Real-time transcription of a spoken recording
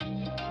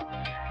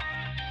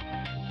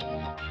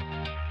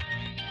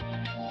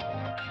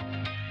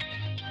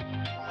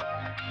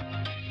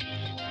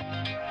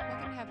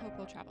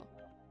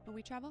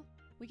we travel,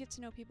 we get to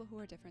know people who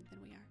are different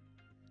than we are.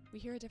 We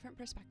hear a different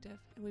perspective,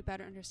 and we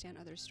better understand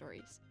others'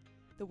 stories.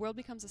 The world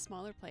becomes a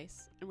smaller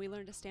place, and we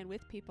learn to stand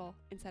with people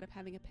instead of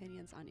having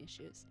opinions on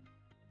issues.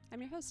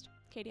 I'm your host,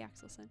 Katie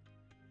Axelson.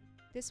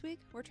 This week,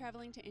 we're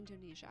traveling to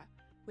Indonesia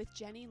with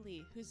Jenny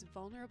Lee, who's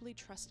vulnerably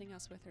trusting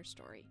us with her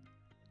story.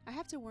 I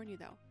have to warn you,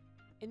 though,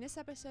 in this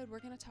episode, we're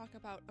going to talk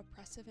about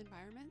oppressive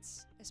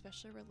environments,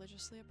 especially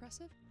religiously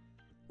oppressive.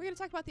 We're going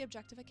to talk about the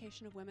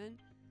objectification of women,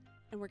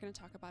 and we're going to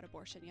talk about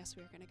abortion. Yes,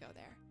 we are going to go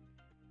there.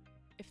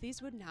 If these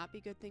would not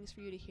be good things for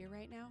you to hear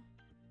right now,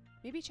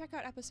 maybe check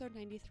out episode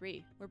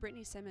 93, where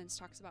Brittany Simmons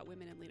talks about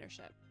women in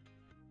leadership.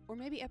 Or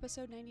maybe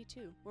episode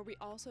 92, where we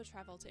also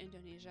travel to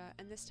Indonesia,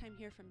 and this time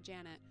hear from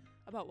Janet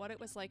about what it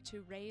was like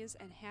to raise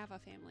and have a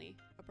family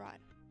abroad.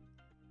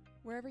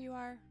 Wherever you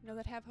are, know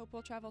that Have Hope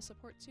Will Travel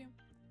supports you,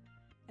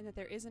 and that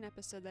there is an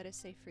episode that is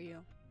safe for you,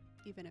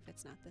 even if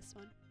it's not this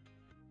one.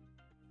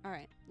 All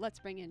right, let's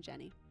bring in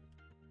Jenny.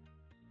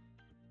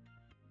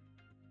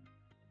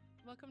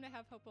 Welcome to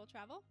Have Hope Will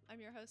Travel. I'm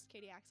your host,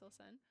 Katie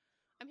Axelson.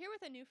 I'm here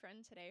with a new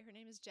friend today. Her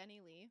name is Jenny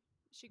Lee.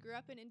 She grew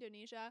up in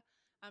Indonesia.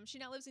 She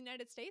now lives in the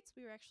United States.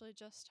 We were actually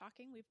just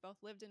talking. We've both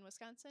lived in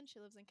Wisconsin. She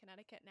lives in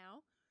Connecticut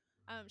now.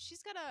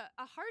 She's got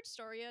a hard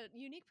story, a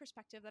unique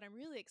perspective that I'm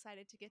really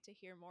excited to get to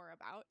hear more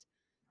about.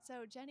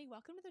 So, Jenny,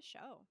 welcome to the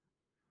show.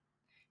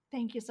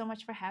 Thank you so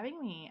much for having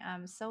me.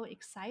 I'm so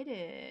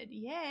excited.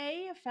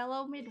 Yay, a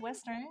fellow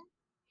Midwestern.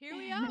 Here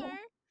we are.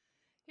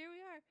 Here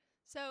we are.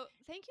 So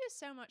thank you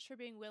so much for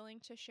being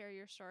willing to share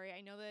your story. I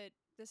know that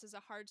this is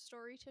a hard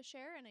story to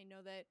share, and I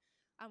know that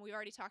we've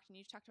already talked and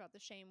you've talked about the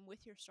shame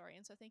with your story.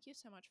 And so thank you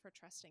so much for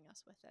trusting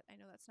us with it. I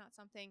know that's not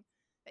something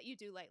that you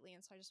do lightly.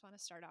 And so I just want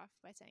to start off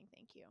by saying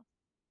thank you.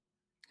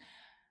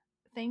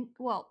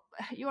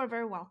 You are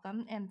very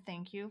welcome, and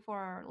thank you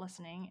for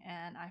listening.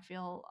 And I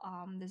feel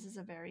this is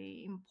a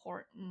very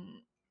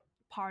important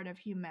part of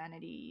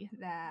humanity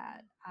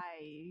that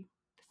I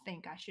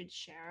think I should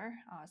share,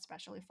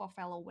 especially for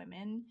fellow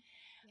women,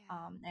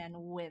 Yeah. and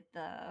with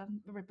the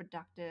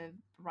reproductive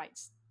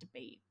rights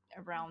debate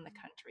around the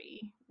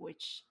country,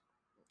 which,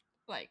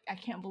 like, I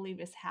can't believe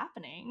is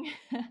happening.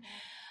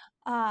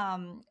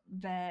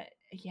 But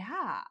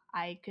yeah,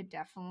 I could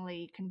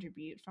definitely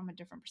contribute from a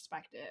different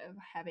perspective,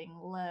 having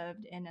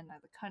lived in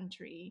another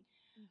country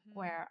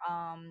where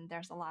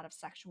there's a lot of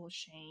sexual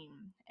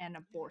shame and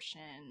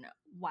abortion.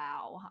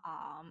 Wow,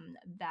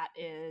 that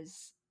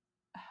is,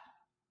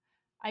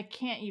 I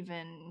can't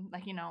even,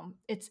 like,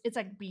 it's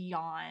like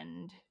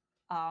beyond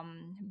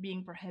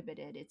being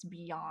prohibited. It's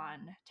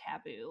beyond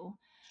taboo.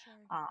 Sure.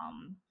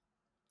 Um,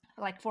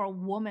 like for a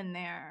woman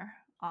there,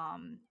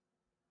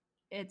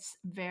 it's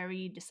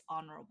very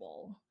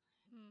dishonorable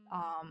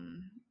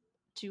um,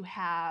 to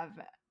have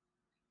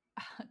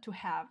to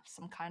have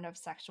some kind of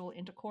sexual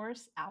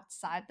intercourse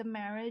outside the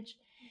marriage,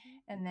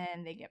 and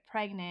then they get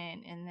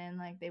pregnant, and then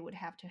like they would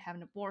have to have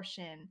an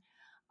abortion.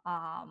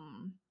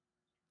 um,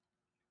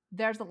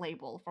 there's a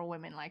label for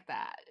women like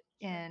that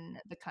Sure. in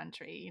the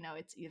country.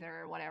 It's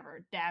either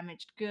whatever,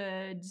 damaged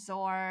goods,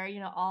 or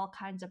all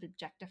kinds of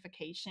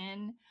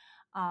objectification.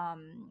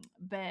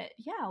 But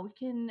yeah, we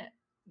can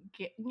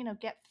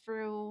get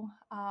through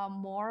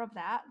more of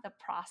that, the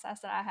process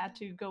that I had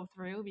to go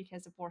through,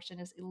 because abortion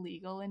is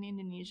illegal in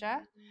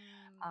Indonesia.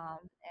 um,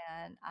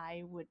 and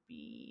I would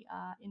be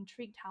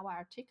intrigued how I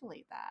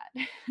articulate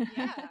that.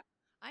 Yeah,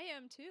 I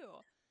am too.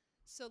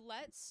 So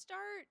let's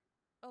start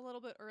a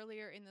little bit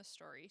earlier in the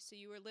story. So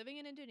you were living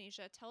in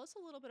Indonesia. Tell us a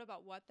little bit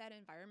about what that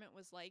environment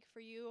was like for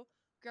you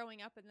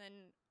growing up, and then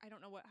I don't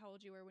know how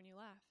old you were when you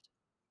left.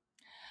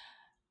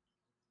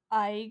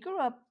 I grew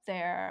up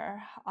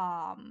there.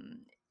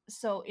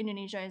 So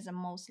Indonesia is a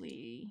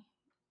mostly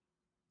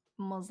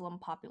Muslim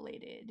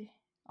populated,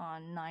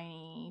 on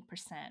 90%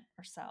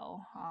 or so.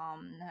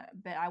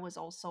 But I was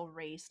also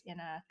raised in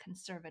a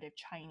conservative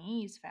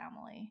Chinese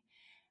family.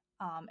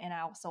 And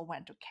I also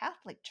went to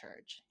Catholic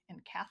church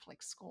and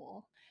Catholic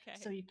school.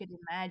 So Okay. you could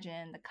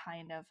imagine the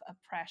kind of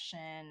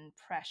oppression,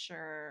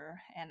 pressure,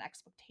 and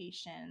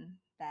expectation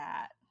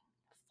that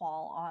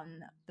fall on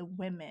the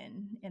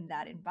women in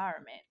that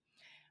environment.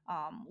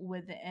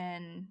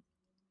 Within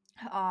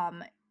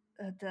um,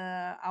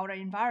 the outer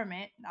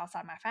environment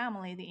outside my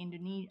family, the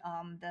Indonesia,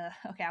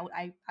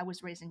 I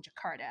was raised in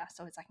Jakarta,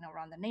 so it's like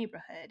around the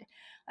neighborhood.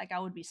 Like I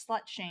would be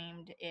slut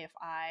shamed if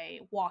I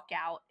walk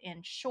out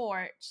in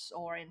shorts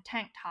or in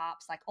tank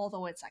tops, like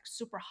although it's like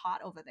super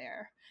hot over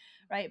there,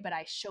 right? But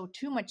I show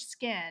too much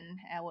skin,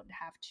 I would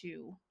have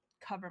to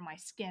cover my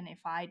skin if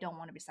I don't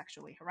want to be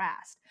sexually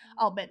harassed.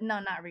 Oh, but no,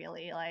 not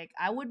really. Like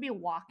I would be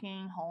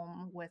walking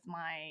home with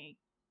my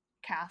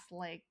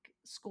Catholic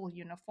school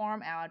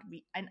uniform,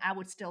 and I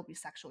would still be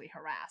sexually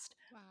harassed.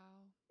 Wow.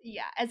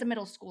 Yeah, as a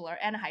middle schooler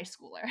and a high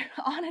schooler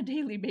on a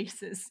daily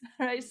basis,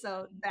 right?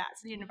 So Mhm.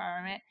 that's the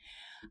environment.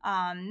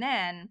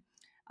 Then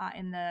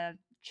in the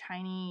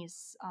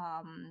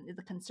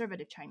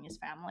conservative Chinese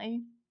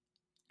family,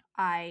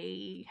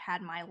 I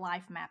had my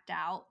life mapped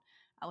out.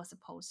 I was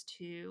supposed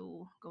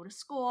to go to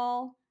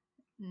school,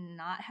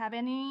 not have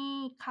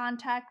any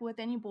contact with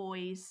any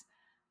boys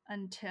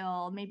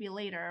until maybe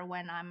later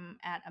when I'm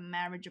at a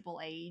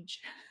marriageable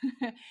age.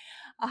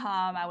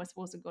 I was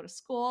supposed to go to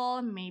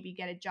school, maybe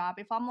get a job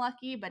if I'm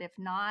lucky, but if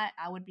not,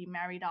 I would be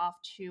married off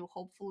to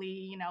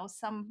hopefully,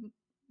 some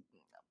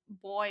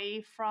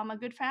boy from a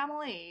good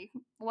family,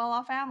 well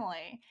off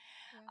family.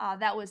 Yeah.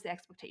 That was the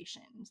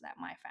expectations that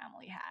my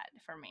family had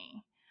for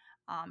me.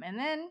 And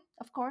then,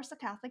 of course, the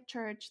Catholic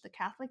Church, the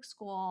Catholic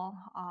school.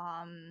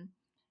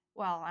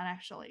 Well, and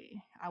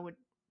actually, I would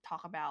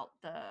talk about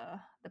the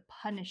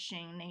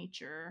punishing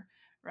nature,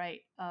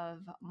 right, of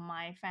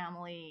my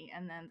family,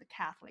 and then the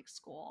Catholic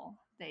school.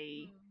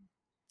 They Mm.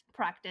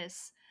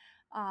 practice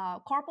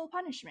corporal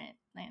punishment,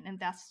 and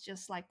that's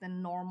just like the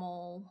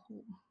normal.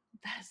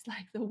 That's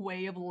like the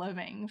way of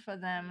living for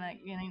them. Like,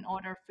 in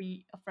order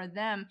for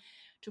them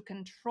to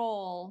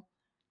control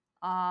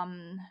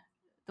um,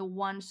 the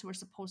ones who are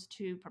supposed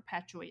to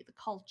perpetuate the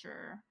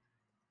culture,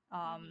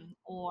 Mm-hmm.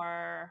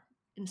 or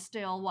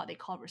instill what they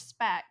call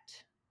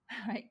respect,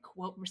 right?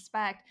 Quote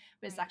respect,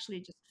 but it's Right. actually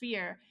just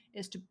fear.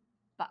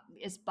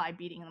 Is by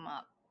beating them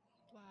up.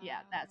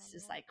 Yeah, that's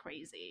just Wow. like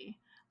crazy.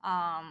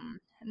 Yeah.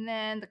 And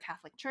then the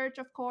Catholic Church,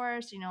 of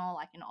course,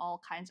 like in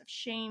all kinds of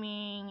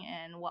shaming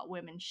and what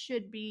women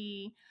should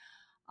be.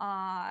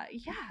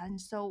 Yeah, and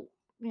so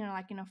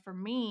for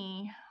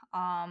me,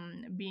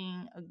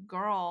 being a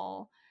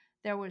girl,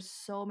 there was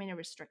so many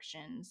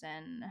restrictions,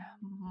 and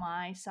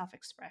my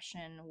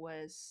self-expression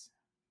was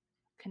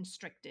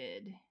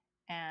constricted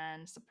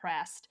and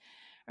suppressed,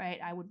 right?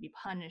 I would be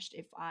punished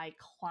if I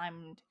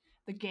climbed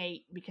the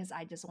gate because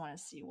I just want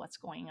to see what's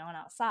going on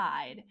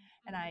outside.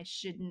 And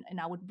Mm-hmm.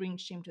 I would bring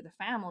shame to the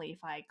family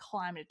if I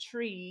climbed a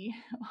tree.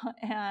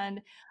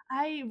 And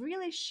I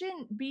really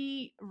shouldn't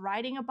be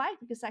riding a bike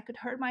because I could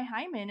hurt my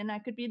hymen and I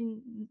could be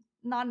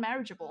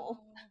non-marriageable.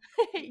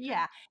 Oh. Okay.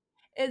 Yeah,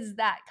 it's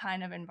that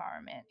kind of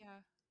environment. Yeah.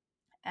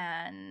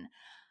 And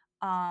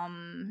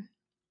um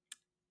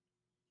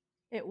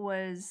it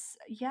was,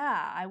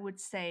 yeah, I would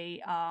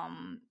say,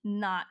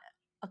 not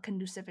a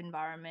conducive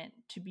environment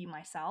to be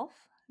myself,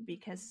 Mm-hmm.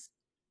 because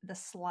the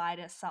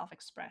slightest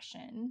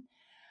self-expression,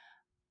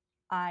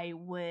 I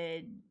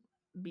would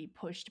be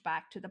pushed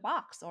back to the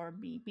box or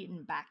be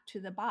beaten back to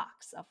the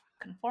box of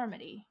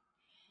conformity.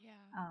 Yeah.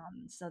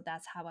 So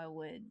that's how I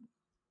would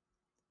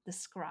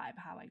describe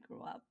how I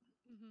grew up.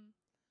 Mm-hmm.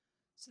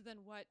 So then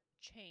what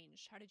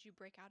changed? How did you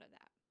break out of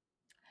that?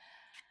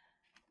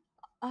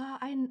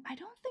 I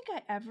don't think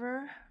I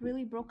ever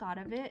really broke out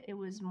of it. It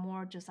was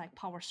more just like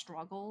power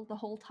struggle the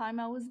whole time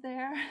I was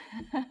there.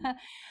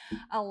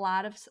 A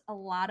lot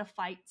of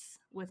fights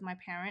with my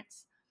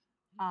parents,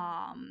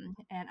 Mm-hmm.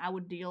 and I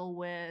would deal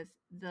with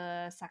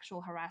the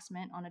sexual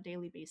harassment on a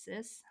daily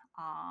basis,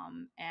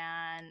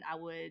 and I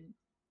would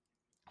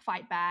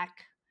fight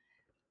back.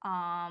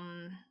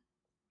 Um,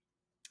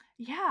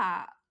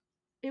 yeah,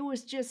 it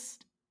was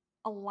just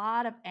a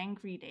lot of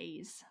angry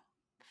days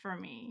for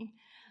me.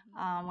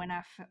 Mm-hmm.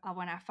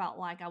 When I felt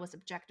like I was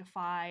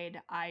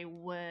objectified, I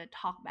would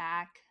talk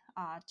back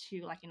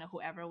to, like,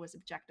 whoever was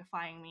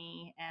objectifying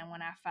me. And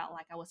when I felt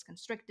like I was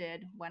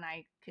constricted, when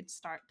I could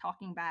start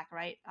talking back,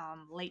 right,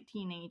 late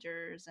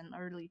teenagers and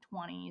early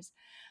 20s.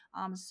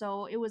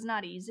 So it was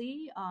not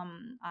easy.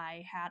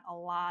 I had a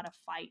lot of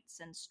fights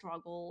and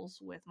struggles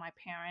with my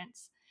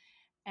parents,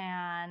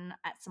 and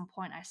at some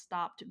point I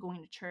stopped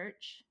going to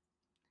church.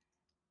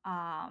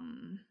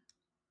 um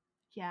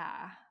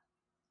yeah,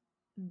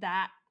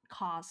 that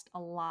caused a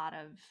lot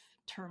of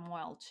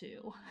turmoil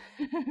too,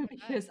 Mm. I bet.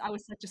 because I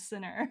was such a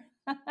sinner.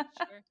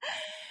 Sure.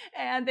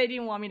 And they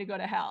didn't want me to go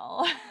to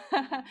hell.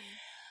 Mm-hmm.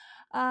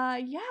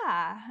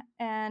 Yeah,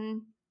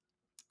 and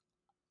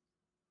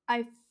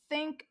I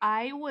think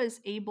I was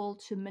able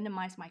to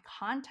minimize my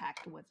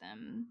contact with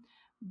them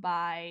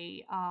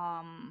by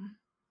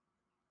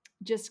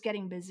just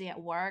getting busy at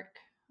work.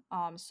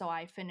 So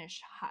I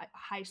finished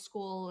high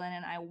school, and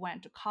then I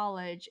went to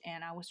college,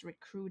 and I was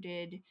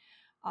recruited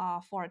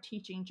for a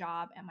teaching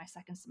job at my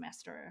second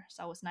semester.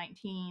 So I was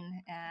 19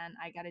 Okay. and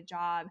I got a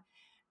job,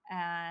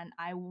 and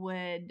I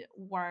would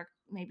work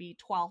maybe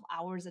 12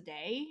 hours a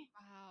day.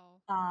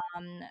 Wow.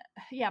 Um,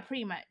 yeah,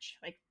 pretty much.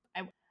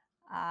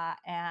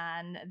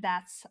 And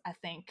that's, I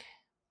think,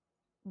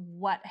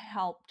 what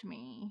helped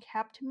me,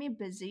 kept me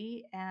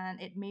busy,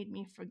 and it made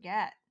me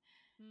forget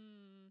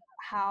Mm.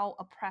 how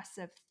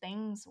oppressive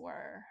things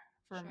were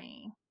for Sure.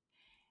 me.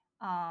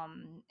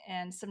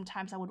 And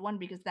sometimes I would wonder,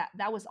 because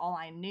that was all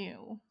I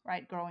knew,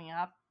 right, growing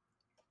up.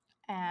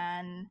 Yeah.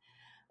 And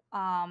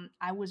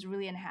I was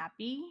really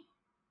unhappy.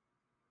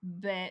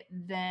 But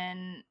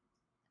then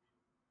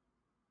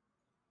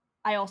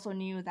I also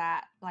knew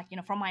that, like,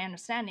 from my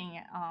understanding,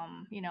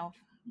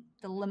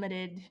 the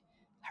limited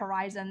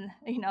horizon,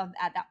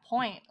 at that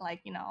point,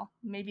 like,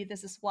 maybe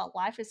this is what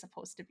life is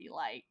supposed to be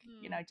like,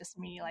 Mm. just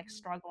me like Mm-hmm.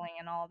 struggling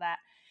and all that.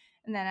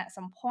 And then at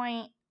some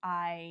point,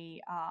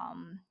 I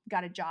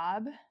got a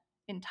job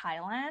in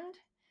Thailand,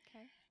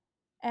 Okay.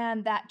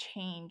 and that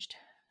changed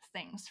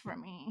things for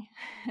me.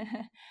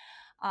 Mm.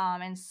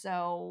 And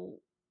so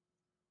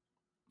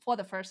for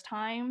the first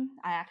time,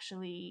 I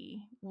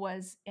actually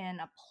was in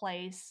a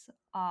place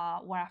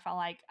where I felt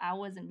like I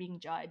wasn't being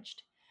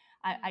judged.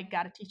 I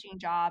got a Mm, teaching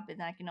job, and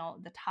like,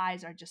 the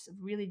Thais are just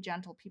really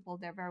gentle people.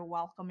 They're very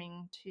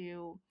welcoming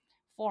to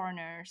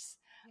foreigners.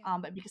 yeah.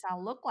 But because I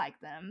look like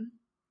them,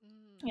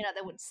 Mm,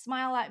 they would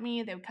smile at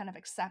me. They would kind of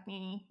accept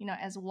me,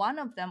 as one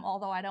of them,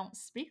 although I don't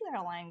speak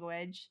their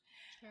language.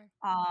 sure.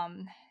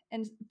 um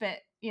but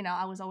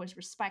I was always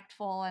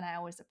respectful, and I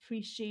always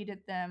appreciated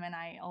them, and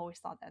I always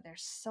thought that they're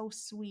so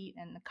sweet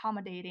and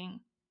accommodating.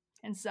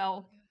 And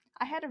so Yeah.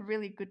 I had a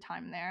really good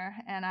time there,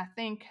 and I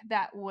think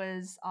that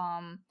was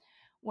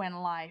when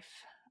life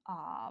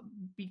uh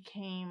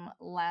became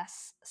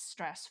less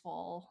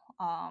stressful,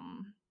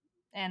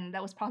 and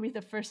that was probably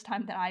the first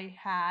time that I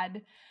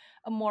had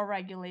a more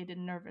regulated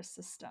nervous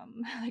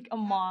system, like Yeah.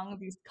 among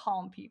these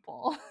calm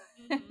people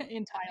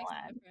in That makes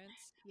a Thailand.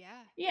 difference.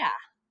 Yeah. Yeah.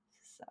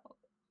 So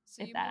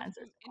So if you that moved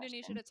answers from the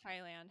Indonesia question. to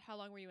Thailand. How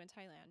long were you in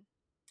Thailand?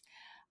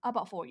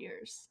 About 4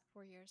 years.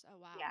 4 years. Oh,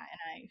 Yeah, wow. and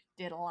I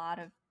did a lot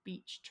of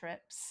beach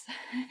trips.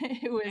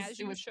 it was As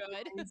it you was should.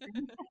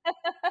 amazing.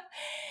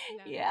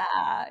 Yeah.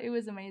 Yeah, it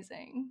was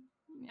amazing.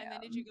 And then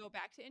Yeah. did you go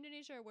back to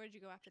Indonesia or where did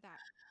you go after that?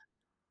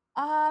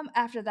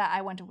 After that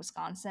I went to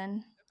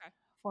Wisconsin Okay.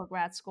 for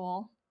grad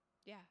school.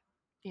 Yeah.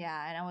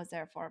 Yeah, and I was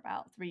there for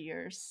about 3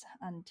 years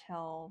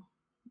until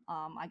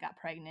I got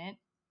pregnant.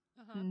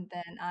 Uh-huh. And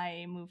then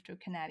I moved to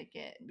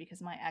Connecticut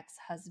because my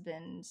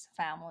ex-husband's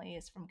family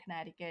is from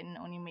Connecticut, and it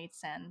only made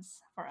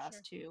sense for us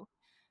Sure. to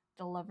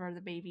deliver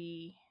the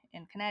baby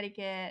in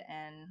Connecticut,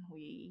 and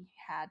we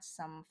had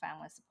some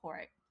family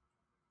support.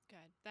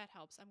 Good. That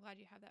helps. I'm glad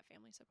you have that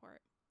family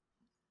support,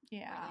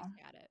 or at Yeah. least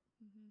had it.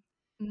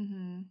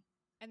 Hmm.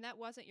 And that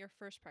wasn't your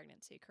first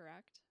pregnancy,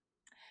 correct?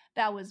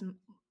 That was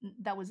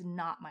that was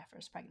not my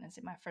first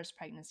pregnancy. My first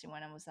pregnancy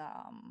when I was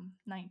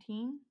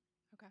 19,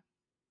 Okay.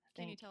 I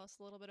Can you think. tell us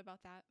a little bit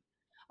about that?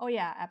 Oh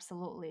yeah,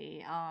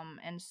 absolutely.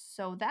 And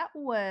so that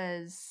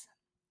was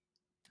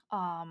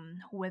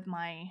with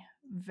my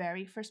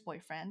very first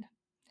boyfriend,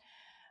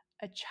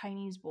 a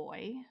Chinese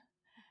boy,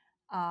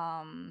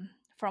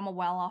 from a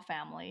well-off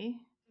family.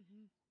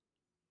 Mm-hmm.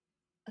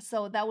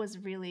 So that was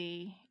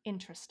really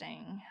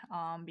interesting,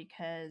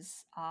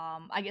 because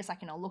I guess,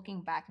 like,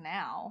 looking back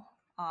now,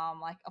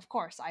 like, of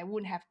course I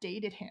wouldn't have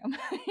dated him,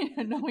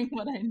 knowing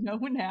what I know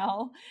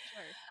now.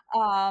 Sure.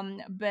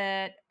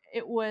 But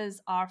it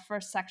was our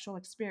first sexual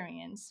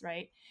experience,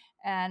 right?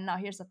 And now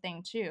here's the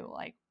thing too,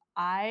 like,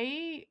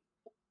 I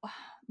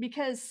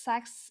because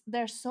sex,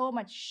 there's so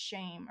much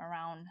shame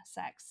around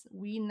sex,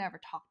 we never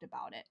talked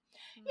about it.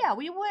 Yeah,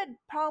 we Mm, would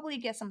probably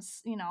get some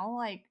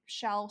like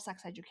shallow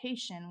sex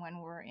education when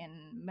we're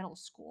in middle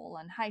school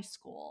and high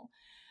school,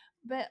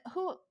 but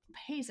who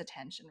pays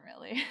attention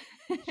really?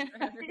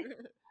 sure.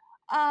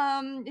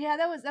 Yeah,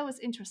 that was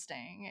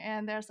interesting,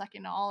 and there's, like,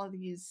 all of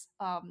these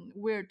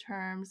weird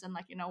terms and,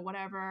 like,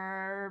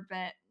 whatever,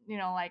 but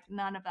like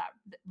none of that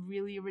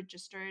really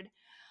registered.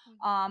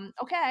 Mm-hmm.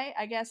 Okay,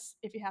 I guess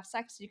if you have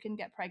sex you can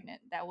get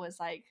pregnant. That was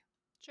like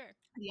Sure.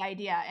 the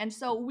idea. And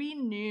so we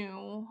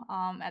knew,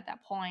 at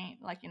that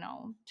point, like,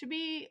 to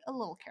be a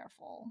little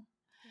careful.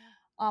 Yeah.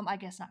 I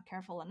guess not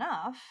careful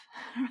enough,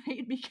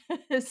 right?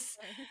 Because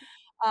Sure.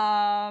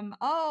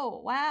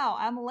 oh wow,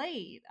 I'm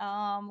late,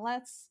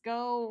 let's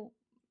go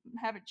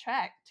have it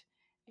checked.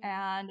 Yeah.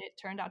 And it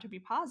turned out to be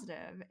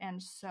positive.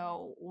 And Sure.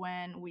 so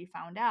when we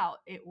found out,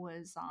 it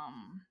was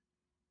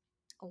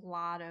a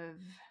lot of,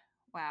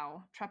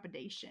 wow,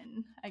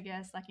 trepidation, I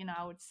guess, like,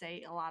 I would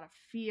say a lot of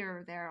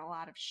fear there, a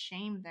lot of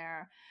shame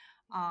there.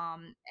 Yeah.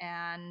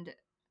 And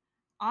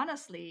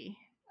honestly,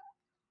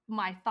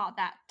 my thought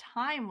that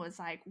time was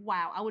like,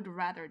 wow, I would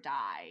rather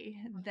die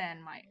Oh yeah.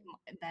 than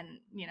than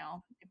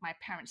if my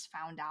parents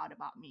found out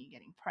about me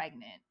getting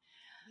pregnant.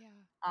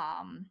 Yeah.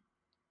 um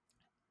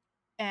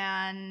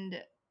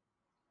and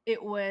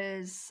it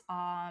was,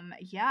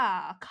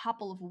 yeah, a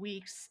couple of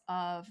weeks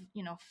of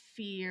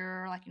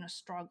fear, like,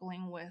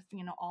 struggling with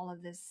all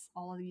of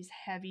these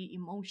heavy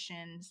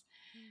emotions.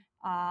 Mm,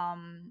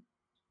 um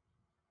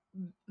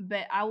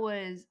but I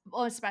was,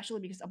 well,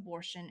 especially because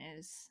abortion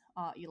is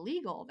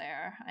illegal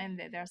there, right. and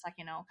there's, like,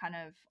 kind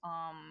of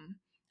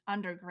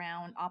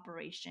underground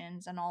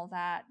operations and all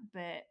that.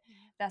 But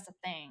Yeah. that's the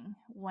thing,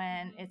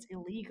 when Mm-hmm. it's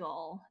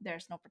illegal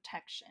there's no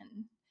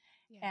protection.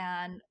 Yeah.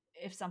 And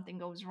if something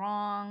goes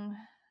wrong,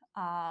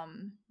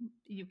 um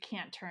you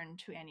can't turn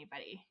to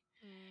anybody,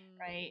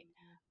 right?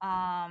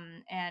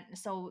 Mm, And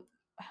so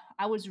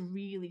I was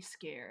really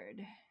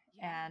scared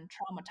yeah. and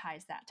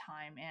traumatized that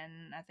time.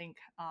 And I think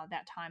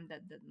that time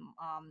that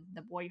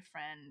the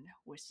boyfriend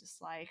was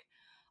just like,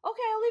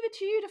 okay, I'll leave it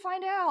to you to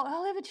find out,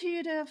 I'll leave it to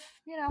you to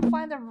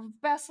find the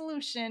best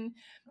solution,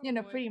 Oh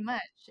boy. pretty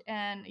much.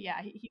 And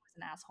yeah, he was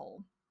an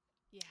asshole.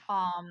 Yeah.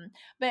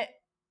 But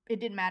it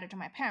didn't matter to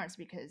my parents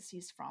because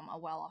he's from a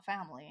well-off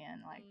family,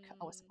 and like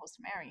I was Mm, supposed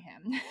to marry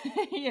him.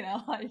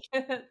 yeah. Like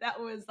that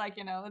was like,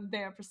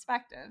 their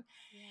perspective.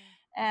 Yeah.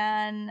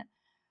 And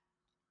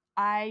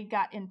I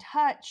got in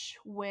touch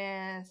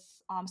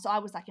with, so I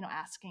was like,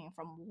 asking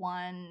from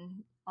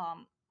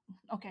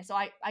okay, so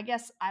I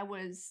guess I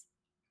was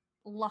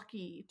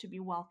lucky to be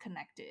well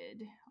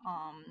connected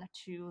Mhm.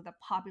 to the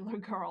popular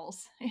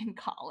girls in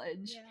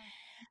college. Yeah.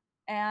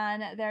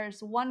 And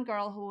there's one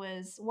girl who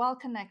is well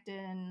connected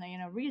and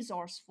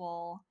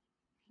resourceful,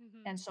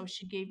 Mhm. and so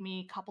she gave me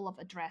a couple of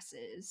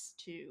addresses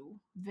to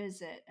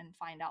visit and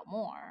find out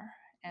more.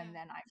 And Yeah.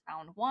 then I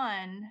found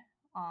one.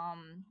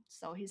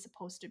 So he's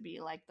supposed to be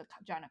like the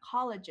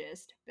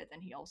gynecologist, but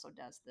then he also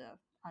does the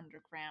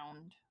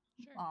underground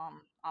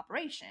Sure.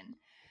 operation.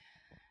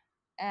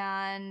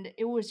 And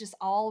it was just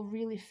all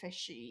really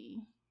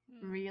fishy, Mm.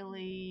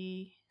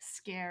 really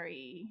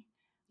scary.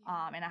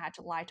 Yeah. And I had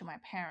to lie to my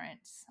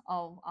parents.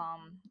 Oh,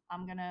 Mhm.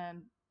 I'm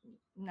gonna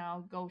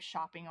now go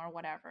shopping or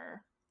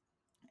whatever.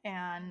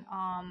 And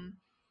Yeah.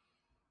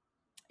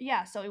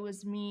 yeah, so it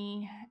was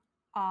me.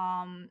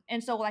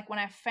 And so like when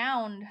I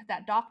found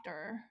that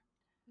doctor,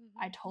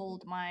 I Mhm.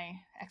 told my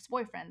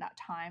ex-boyfriend that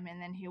time,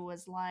 and then he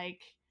was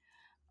like,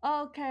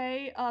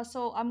 okay,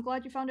 so I'm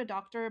glad you found a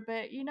doctor,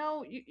 but you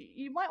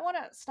might want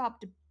to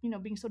stop,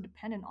 being so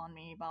dependent on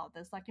me about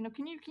this. Like,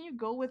 can you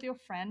go with your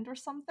friend or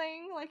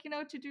something, like,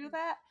 to do Mm.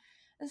 that?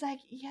 It's like,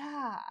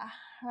 yeah,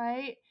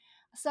 right.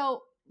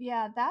 So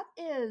yeah, that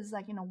is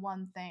like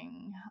one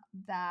thing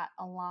that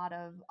a lot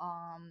of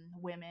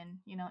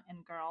women,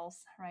 and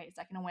girls, right? It's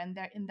like when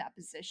they're in that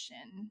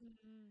position,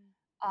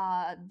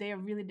 Mhm. they're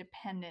really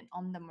dependent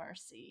on the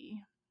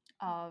mercy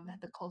of Mhm.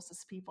 the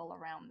closest people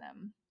around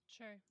them.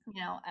 Sure.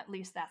 At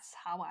least that's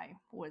how I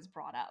was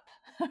brought up.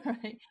 Yeah.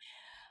 Right.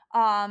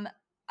 um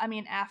I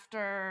mean,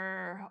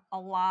 after a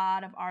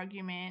lot of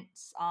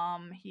arguments,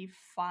 he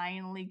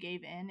finally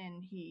gave in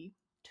and he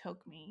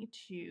took me Mhm.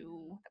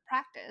 to the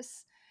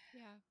practice.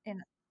 Yeah.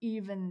 And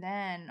even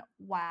then,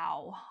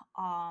 wow,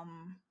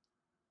 um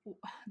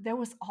there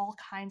was all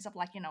kinds of,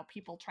 like,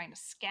 people trying to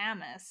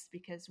scam us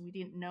because we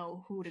didn't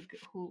know who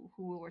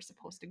we were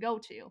supposed to go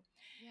to.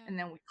 Yeah. And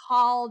then we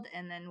called,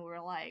 and then we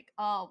were like,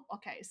 oh,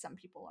 okay, some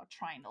people are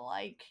trying to,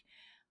 like,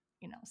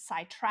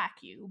 sidetrack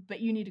you, but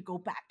you need to go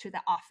back to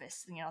the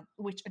office,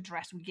 which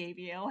address we gave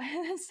you.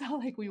 And so,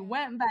 like, we Yeah.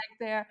 went back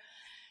there.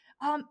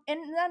 And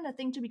then the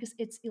thing too, because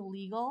it's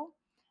illegal,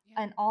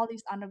 Yeah. and all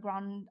these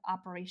underground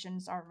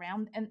operations are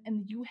around,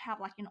 and you have,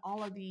 like, in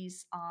all of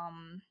these,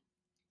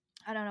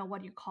 I don't know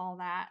what you call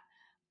that.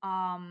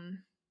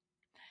 um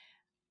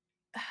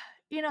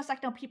it's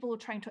like, people who are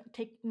trying to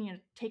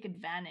take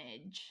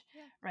advantage,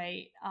 Yeah.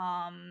 right,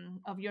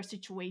 of your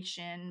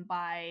situation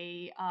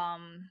by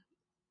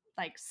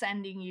like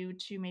sending you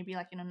to maybe,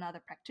 like,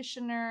 another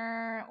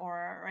practitioner,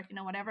 or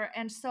like, whatever.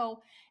 And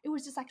so it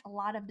was just like a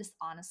lot of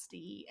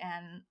dishonesty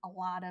and a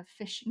lot of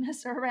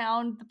fishiness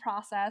around the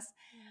process.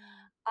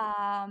 Mm.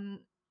 um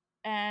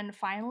and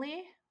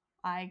finally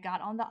I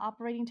got on the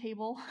operating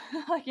table,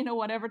 like,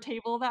 whatever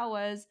table that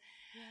was.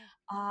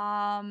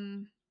 Yeah.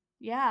 um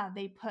yeah,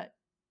 they put,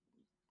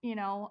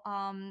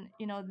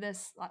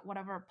 this, like,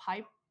 whatever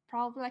pipe,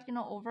 probably, like,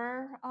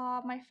 over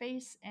my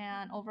face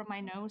and Mhm. over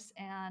my nose.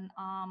 And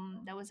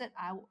that was it.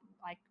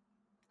 Like,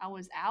 I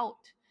was out,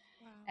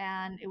 Wow.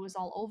 and it was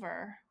all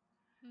over.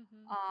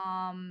 Mhm.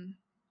 um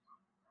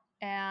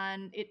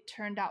and it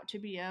turned out to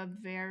be a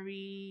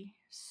very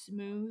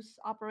smooth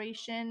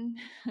operation.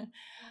 Yeah.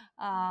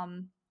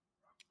 um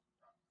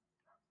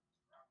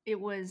it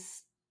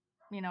was,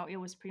 it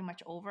was pretty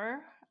much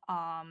over.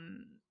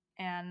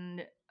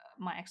 And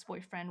my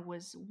ex-boyfriend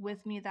was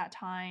with me that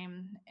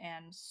time,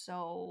 and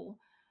so,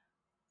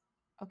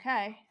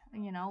 okay,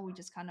 we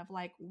just kind of,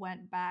 like,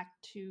 went back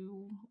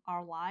to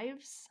our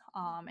lives.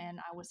 Mhm. And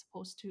I was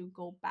supposed to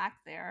go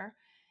back there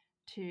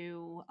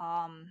to,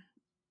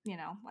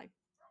 like,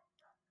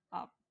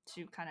 uh,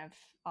 to kind of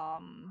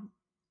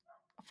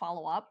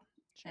follow up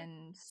Sure.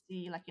 and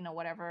see, like,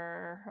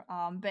 whatever.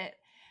 But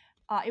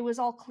it was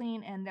all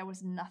clean, and there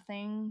was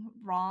nothing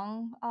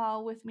wrong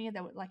with me.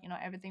 That was, like,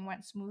 everything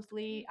went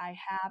smoothly. Great. I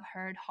have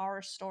heard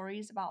horror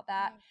stories about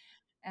that, Yeah.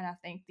 and I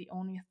think the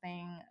only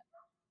thing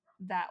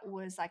that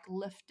was, like,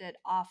 lifted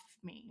off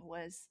of me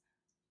was,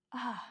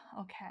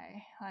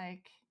 okay,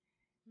 like,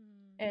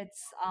 Mm.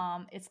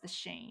 it's the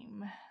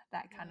shame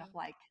that kind of, Yeah.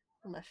 like,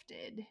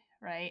 lifted,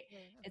 right? Sure.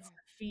 It's Okay.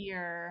 the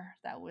fear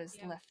that was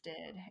Yeah.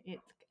 lifted. It Yeah.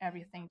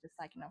 Everything just,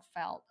 like,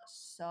 felt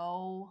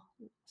so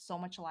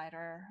much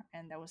lighter,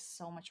 and there was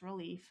so much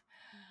relief.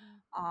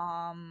 Mhm.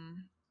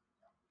 um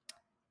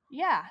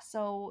yeah,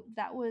 so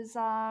that was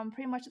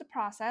pretty much the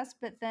process.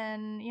 But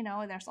then,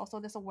 there's also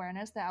this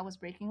awareness that I was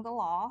breaking the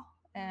law,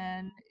 Mm.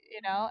 and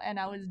Mhm.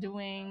 I was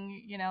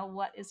doing,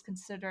 what is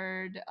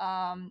considered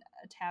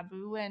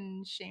taboo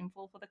and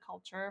shameful for the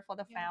culture, for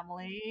the Yeah.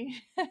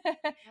 family,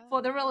 Yeah.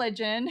 for the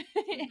religion,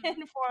 Mhm.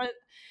 and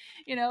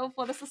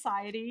for the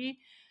society.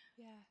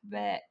 Yeah.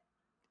 But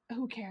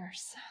who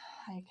cares?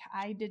 Like,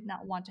 I did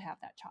not want to have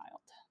that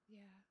child.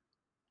 Yeah.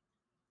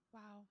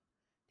 Wow.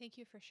 Thank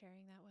you for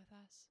sharing that with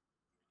us.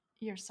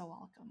 You're so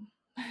welcome.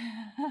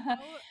 How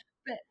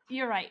But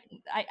you're right.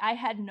 I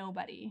had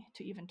nobody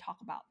to even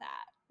talk about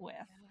that with.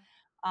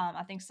 Yeah.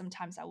 I think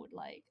sometimes I would,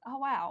 like, oh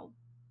wow,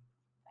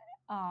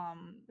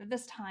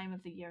 this time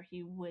of the year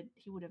he would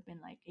have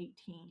been like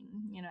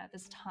 18. At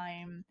this Mm-hmm.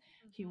 time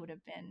he Mm-hmm. would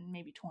have been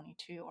maybe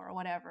 22 or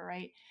whatever,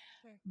 right?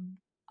 Sure.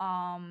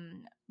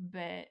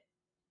 But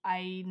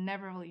I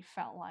never really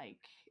felt like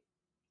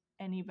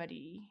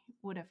anybody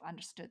would have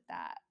understood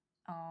that.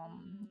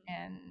 Mm.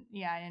 And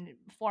yeah, and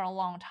for a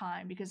long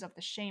time, because of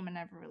the shame, I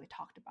never really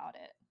talked about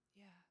it.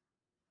 Yeah.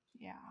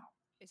 Yeah.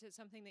 Is it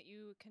something that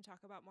you can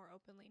talk about more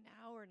openly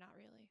now or not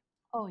really?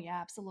 Oh yeah,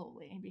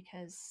 absolutely.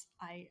 Because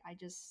I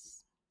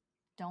just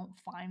don't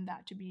find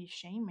that to be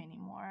shame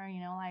anymore.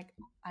 Like,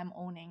 I'm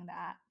owning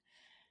that.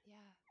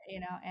 Yeah.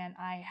 And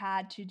I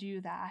had to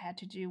do that. I had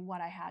to do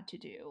what I had to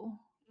do.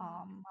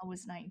 Mm. I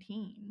was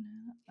 19,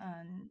 Yeah.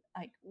 and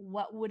like,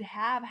 what would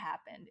have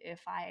happened if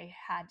I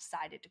had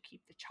decided to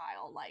keep the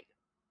child? Like,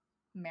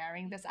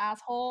 marrying this Yeah.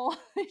 asshole,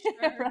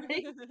 Sure.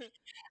 right?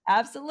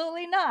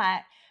 Absolutely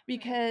not,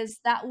 Right. because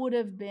that would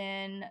have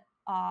been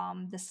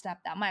the step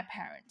that my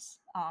parents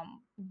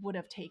would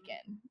have Mm-hmm.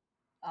 taken.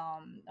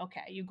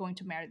 Okay, you're going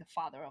to marry the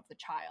father of the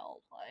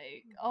child.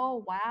 Like, Mm-hmm.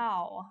 oh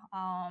wow.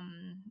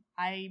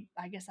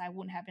 I guess I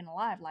wouldn't have been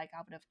alive. Like,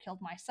 I would have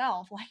killed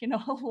myself, like,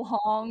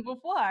 long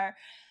before.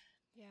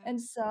 Yeah.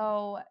 And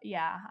so,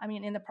 yeah, I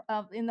mean, in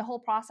the whole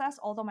process,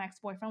 although my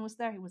ex-boyfriend was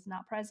there, he was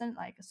not present.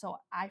 Like, so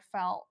I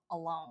felt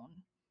alone.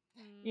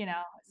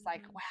 It's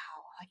like, Mm-hmm.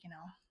 wow, like,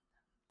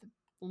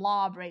 the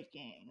law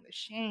breaking, the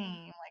Yeah.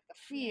 shame, like the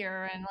Yeah.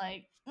 fear, and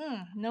like,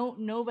 no,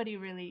 nobody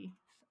really,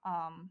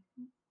 um,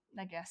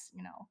 I guess,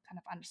 kind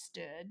of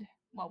understood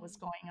what was Mm-hmm.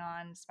 going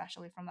on,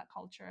 especially from that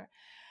culture.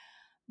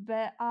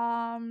 But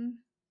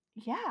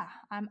yeah,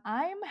 I'm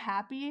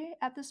happy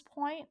at this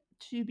point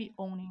to Yeah. be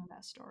owning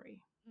that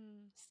story.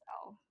 Mm.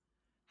 So,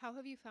 How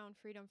have you found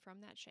freedom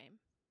from that shame?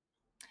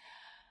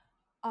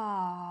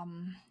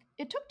 um,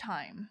 it took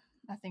time.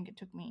 I think it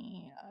took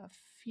me a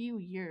few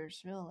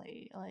years,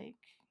 really, like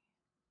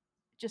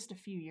just a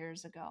few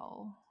years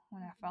ago,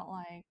 when I Mm-hmm. felt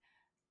like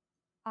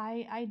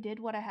I did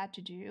what I had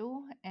to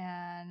do,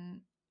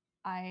 and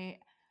I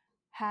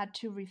had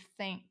to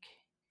rethink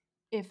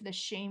if the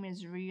shame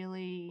is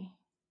really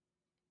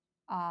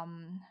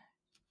um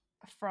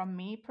from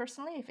me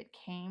personally, if it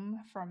came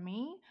from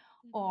me,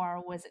 Mm-hmm.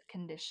 or was it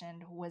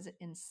conditioned, was it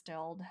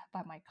instilled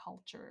by my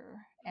culture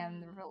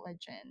and the Mm.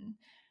 religion,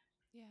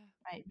 Yeah.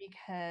 right?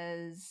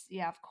 Because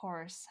yeah, of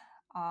course,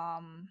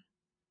 um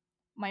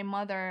my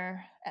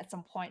mother at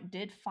some point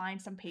did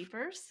find some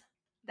papers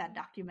that Mm-hmm.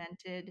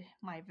 documented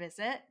my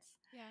visits,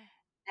 Yeah.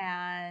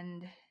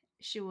 and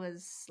she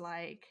was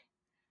like,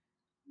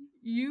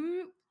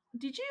 you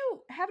did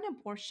you have an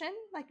abortion?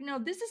 Like, no,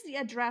 this is the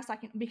address I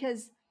can,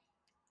 because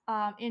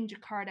in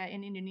Jakarta,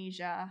 in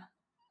Indonesia,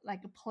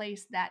 like a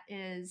place that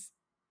is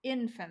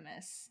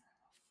infamous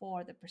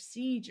for the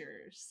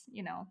procedures,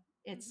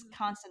 it's Mm-hmm.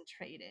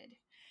 concentrated.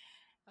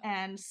 Oh,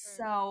 And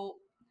sure. so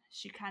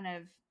she kind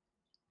of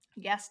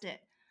guessed it.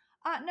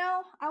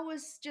 No, I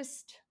was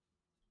just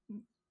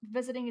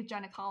visiting a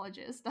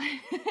gynecologist.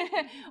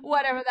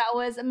 Whatever that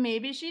was.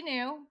 Maybe she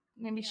knew.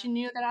 Maybe Yeah. she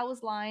knew that I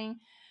was lying,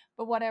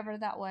 but whatever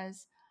that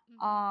was.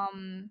 Mm-hmm.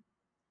 Um,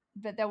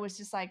 but that was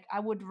just like, I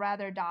would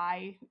rather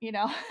die,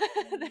 than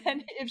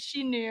Mm-hmm. if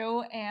she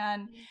knew.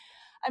 And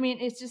I mean,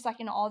 it's just like,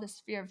 all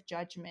this fear of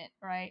judgment,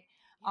 right?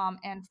 Yeah.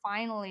 And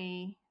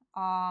finally,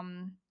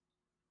 um,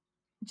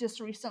 just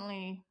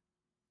recently,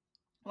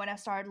 when I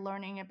started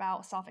learning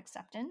about self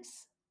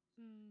acceptance,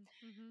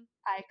 Mm-hmm.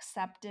 I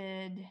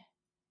accepted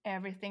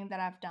everything that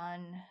I've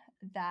done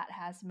that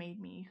has made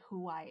me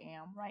who I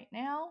am right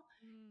now,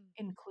 Mm.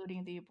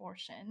 including the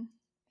abortion.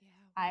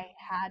 Yeah. I Wow.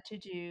 had to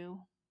do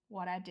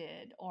what I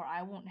did, or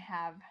I wouldn't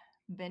have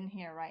been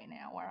here right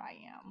now where I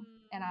am.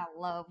 And Mm. I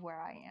love where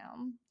I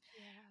am,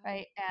 Yeah.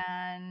 right?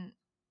 And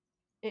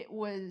it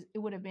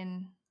would have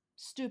been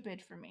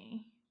stupid for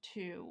me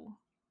to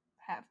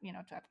have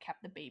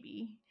kept the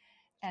baby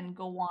Sure. and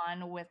go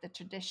on with the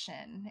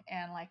tradition,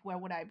 and like, where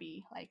would I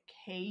be, like,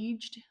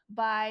 caged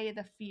by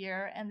the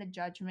fear and the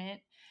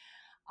judgment?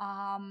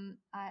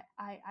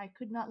 I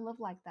could not live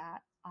like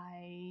that.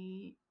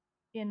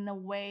 In a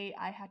way,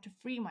 I had to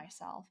free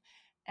myself,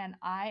 and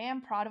I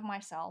am proud of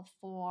myself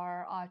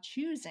for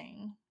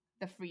choosing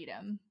the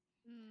freedom,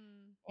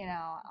 Mm.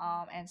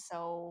 Mhm. and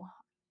so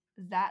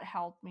that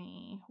helped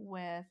me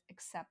with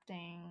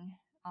accepting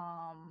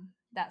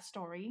that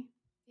story,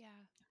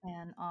 Yeah.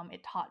 and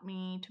it taught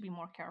me to be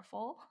more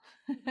careful.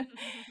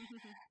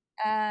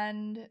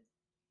 And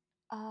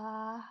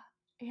uh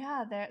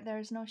yeah,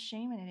 there's no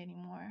shame in it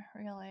anymore,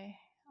 really.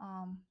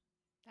 um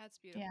That's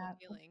beautiful yeah,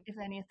 feeling. if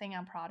anything,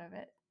 I'm proud of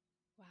it.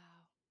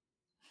 Wow.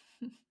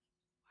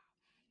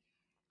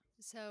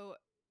 So,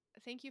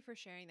 thank you for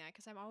sharing that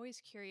because I'm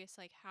always curious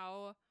like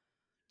how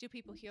do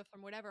people heal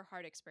from whatever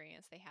hard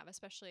experience they have,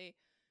 especially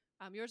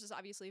yours is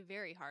obviously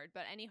very hard,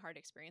 but any hard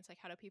experience, like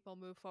how do people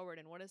move forward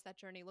and what does that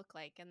journey look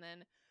like? And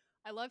then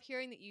I love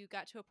hearing that you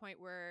got to a point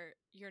where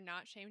you're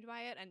not shamed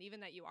by it and even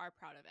that you are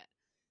proud of it.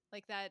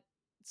 Like that,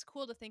 it's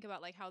cool to think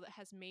about like how that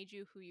has made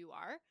you who you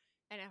are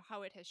and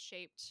how it has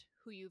shaped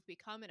who you've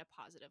become in a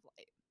positive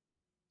light.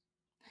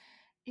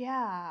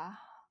 Yeah.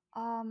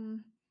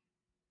 um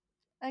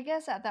I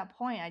guess at that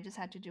point, I just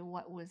had to do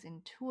what was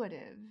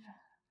intuitive,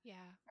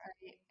 Yeah.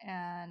 right?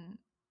 And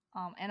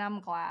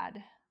I'm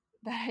glad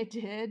that I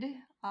did,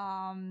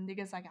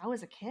 because like I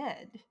was a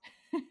kid.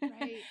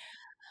 Right.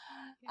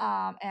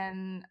 Yeah.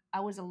 And I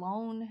was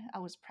alone, I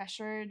was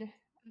pressured,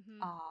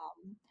 Mhm.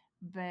 um,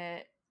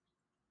 but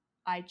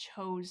I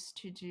chose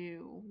to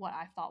do what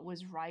I thought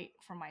was right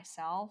for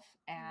myself.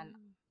 And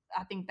Mm.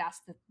 I think that's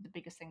the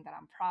biggest thing that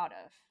I'm proud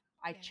of.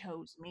 I Yeah.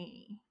 chose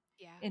me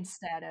Yeah.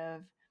 instead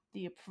of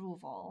the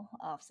approval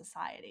of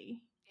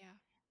society. Yeah.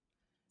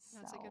 No,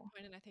 that's a good So,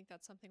 point, and I think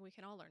that's something we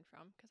can all learn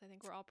from because I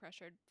think we're all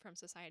pressured from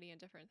society in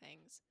different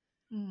things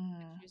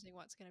and mm, choosing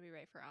what's going to be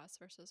right for us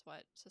versus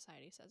what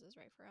society says is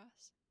right for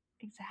us.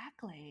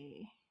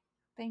 exactly.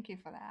 Thank you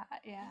for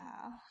that.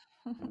 Yeah.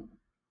 Yeah.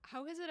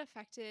 How has it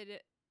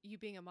affected you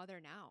being a mother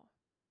now?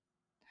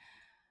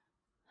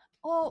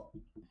 Well,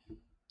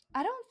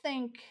 I don't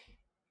think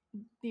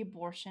the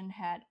abortion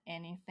had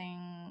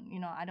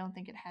anything, I don't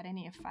think it had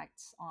any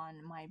effects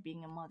on my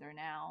being a mother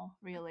now,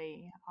 Okay.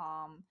 really.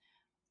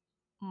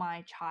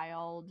 My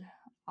child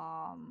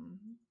um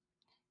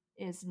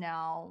is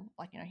now,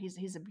 like,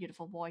 he's a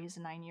beautiful boy. He's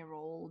a 9-year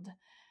old.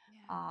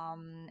 Yeah.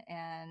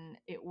 And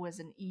it was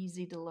an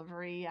easy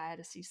delivery. I had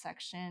a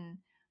C-section.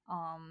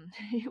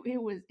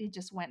 It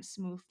just went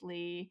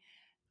smoothly,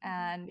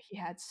 Mhm. and he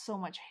had so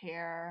much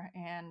hair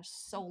and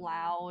so Mhm.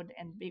 loud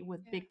and big,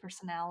 with Yeah. big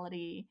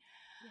personality.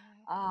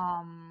 Yeah.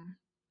 um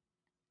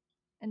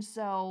and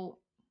so,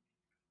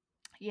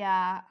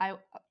 yeah,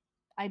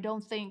 I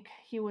don't think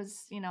he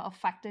was,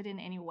 affected in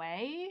any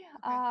way.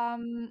 Okay.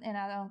 And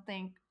I don't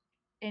think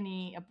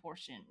any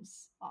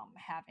abortions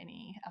have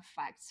any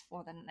effects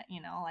for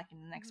like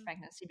in the next Mhm.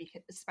 pregnancy,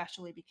 because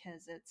especially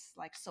because it's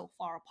like so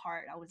far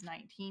apart. I was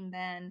 19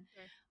 then.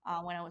 Sure.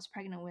 When I was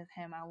pregnant with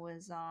him, I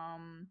was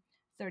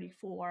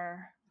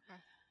 34. Okay.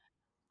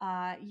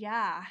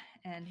 Yeah,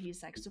 and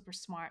he's like super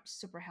smart,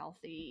 super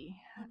healthy.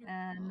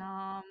 And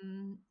Wonderful.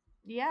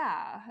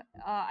 yeah,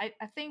 I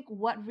think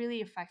what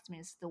really affects me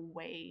is the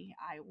way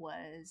I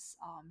was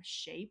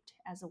shaped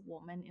as a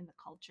woman in the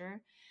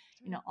culture.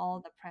 Sure. All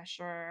the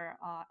pressure,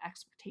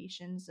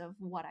 expectations of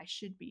what I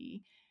should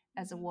be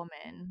as a Mhm.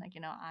 woman. Like,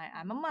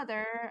 I'm a Mhm.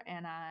 mother,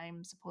 and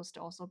I'm supposed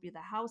to also be the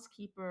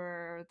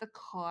housekeeper, the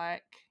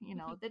cook,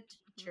 the Mhm.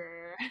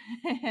 teacher,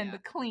 and Yeah. the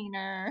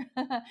cleaner.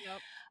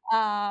 Yep.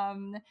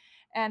 um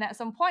and at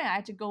some point I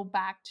had to go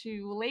back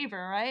to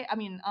labor, right? I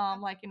mean, Yeah.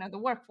 like, the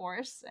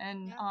workforce.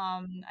 And Yeah.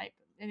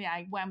 yeah,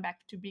 I went back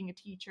to being a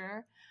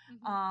teacher.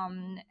 Mhm.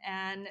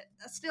 And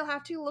I still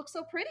have to look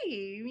so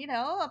pretty,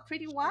 a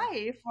pretty Sure.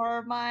 wife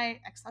for my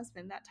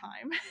ex-husband that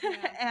time.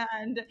 Yeah.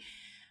 And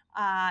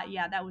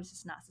yeah, that was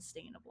just not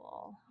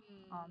sustainable,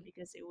 Mm.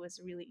 because it was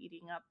really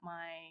eating up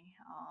my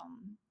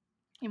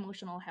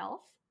emotional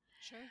health.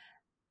 Sure.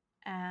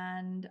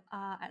 And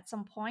at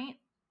some point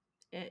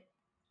it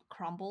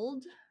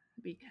crumbled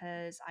Mhm.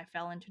 because I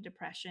fell into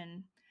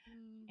depression.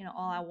 Mm.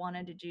 All I Mhm.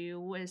 wanted to do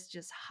was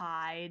just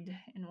hide.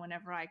 And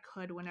whenever I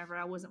could, whenever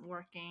I wasn't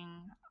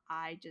working,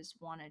 I just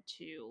wanted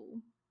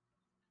to,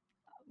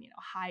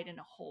 hide in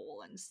a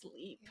hole and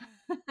sleep.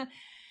 Yeah.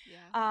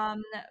 Yeah.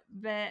 um,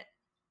 but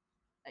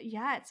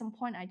yeah, at some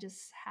point I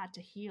just had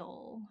to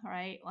heal,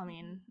 right? I Mhm.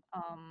 mean,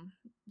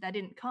 that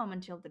didn't come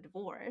until the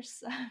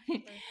divorce.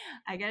 Sure.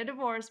 I got a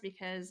divorce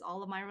because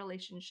all of my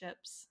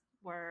relationships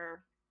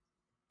were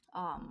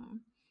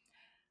um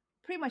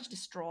pretty much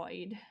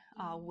destroyed,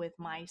 Mm. with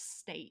my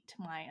state,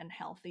 my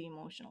unhealthy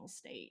emotional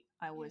state.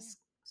 I Yeah. was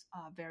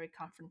very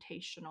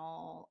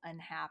confrontational,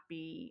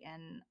 unhappy,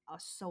 and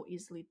so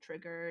easily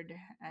triggered.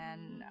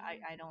 And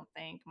Mm. I don't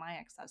think my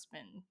ex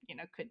husband,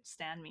 could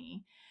stand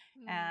me.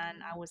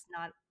 And Mm. I was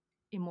not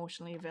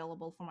emotionally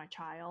available for my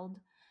child.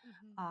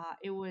 Mhm.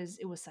 It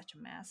was such a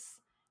mess.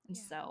 And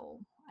Yeah. so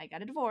I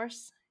got a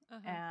divorce.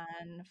 Uh-huh.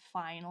 And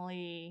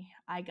finally,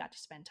 I got to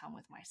spend time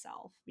with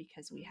myself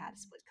because we had Mm.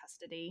 split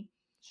custody,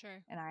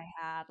 Sure. and I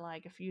had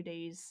like a few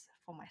days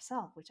for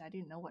myself, which I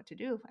didn't know what to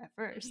do at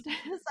first.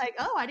 It's like,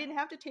 oh, I didn't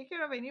have to take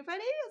care of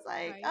anybody. It's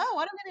like, Right. oh,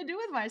 what am I going to do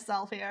with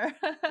myself here?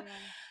 Yeah.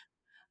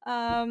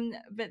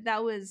 But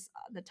that was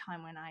the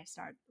time when I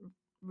started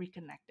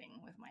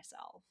reconnecting with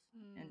myself,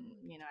 and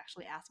Mm.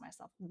 actually ask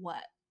myself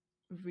what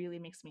really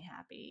makes me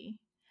happy.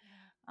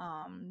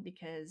 Yeah.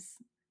 Because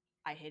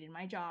I hated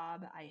my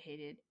job, I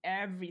hated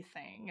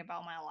everything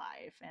about my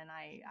life, and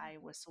Yeah. I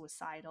was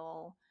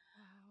suicidal.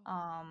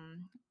 Wow.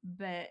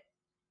 But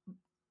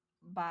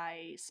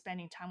by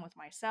spending time with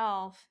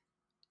myself,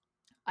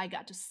 I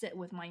got to sit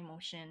with my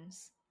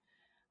emotions,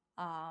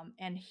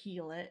 and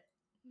heal it,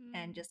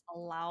 and Mm. just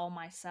allow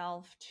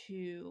myself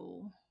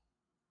to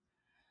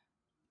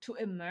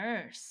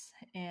immerse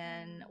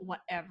in Mm.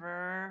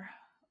 whatever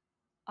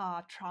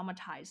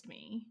traumatized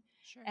me,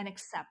 Sure. and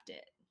accept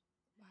it.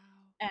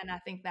 Wow. And I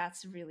think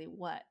that's really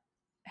what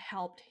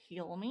helped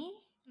heal me,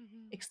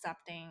 Mhm.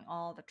 accepting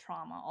all the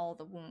trauma, all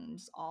the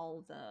wounds,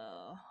 all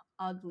the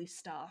ugly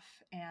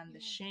stuff, and the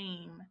Yeah.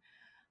 shame,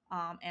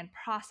 and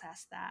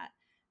process that.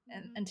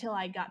 And Mhm. until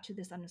I got to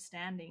this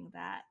understanding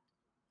that,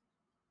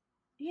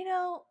 you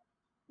know,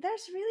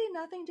 there's really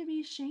nothing to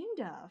be ashamed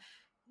of,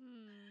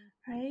 Mm.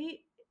 right?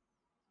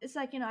 It's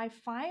like, I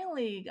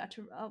finally got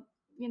to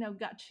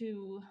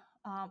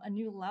a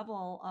new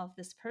level of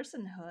this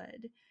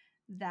personhood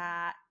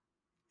that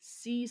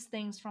sees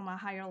things from a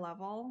higher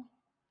level.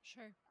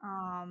 Sure.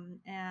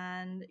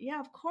 And yeah,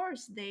 of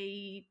course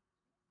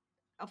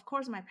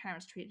my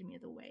parents treated me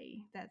the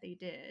way that they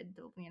did.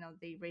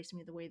 They raised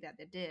me the way that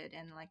they did,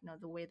 and like,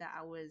 the way that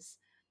I was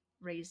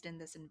raised in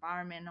this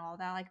environment and all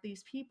that, like,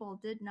 these people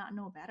did not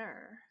know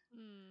better,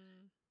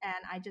 Mm.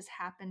 and I just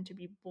happened to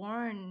be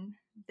born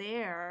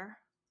there.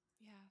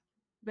 Yeah.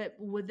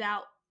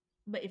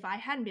 But if I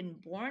hadn't been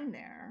born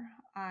there,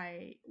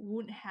 I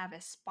wouldn't have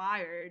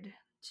aspired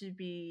to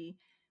be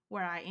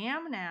where I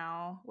am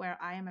now, where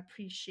I am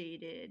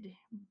appreciated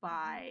Mm-hmm.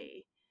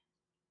 by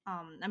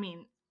I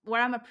mean,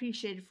 where I'm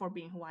appreciated for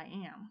being who I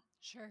am,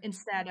 Sure.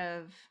 instead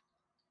of,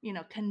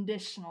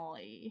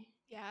 conditionally,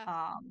 Yeah.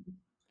 um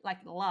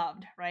like,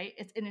 loved, right?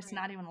 It's Right.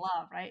 not even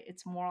love, right?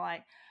 It's more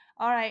like,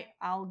 all right,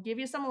 I'll give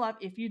you some love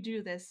if you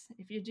do this,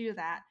 if you do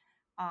that.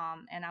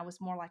 And I was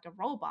more like a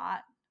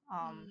robot,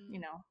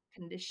 Mm.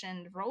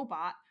 conditioned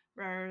robot,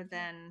 rather Yeah.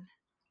 than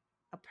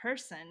a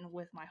person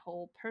with my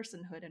whole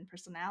personhood and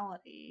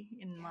personality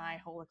in my Yeah.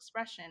 whole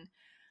expression.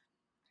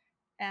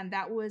 And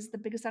that was the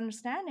biggest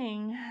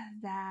understanding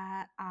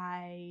that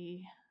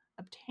I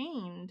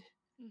obtained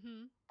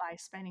Mm-hmm. by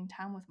spending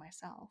time with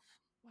myself,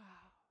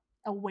 Wow.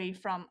 away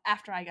from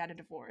after I got a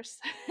divorce.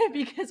 Right.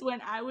 Because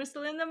when I was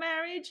still in the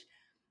marriage,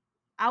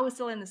 I was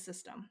still in the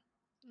system.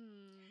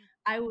 Mm.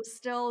 I was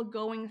still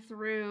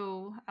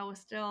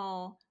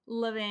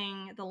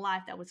living the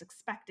life that was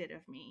expected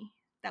of me,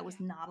 that was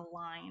Yeah. not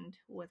aligned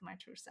with my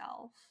true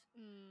self.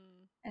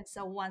 Mm. And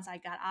so once I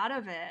got out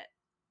of it,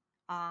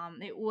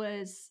 it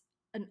was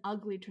an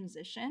ugly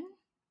transition,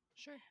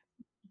 Sure.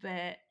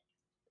 but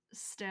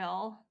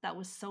still, that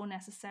was so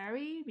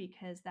necessary,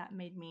 because that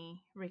made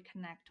me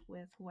reconnect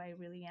with who I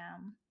really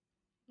am.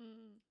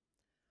 Mm.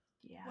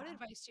 What Yeah.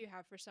 advice do you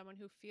have for someone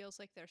who feels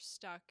like they're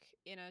stuck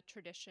in a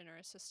tradition or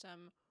a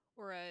system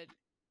or a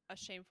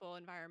shameful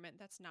environment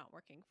that's not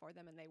working for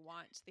them and they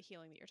want the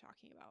healing that you're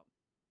talking about?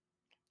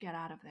 Get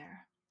out of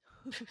there.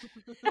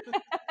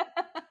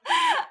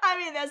 I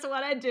mean, that's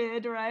what I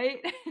did, right?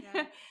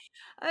 Yeah.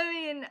 I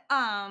mean,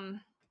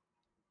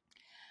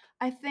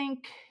 I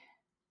think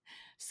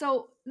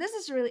so. This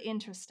is really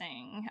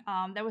interesting.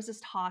 There was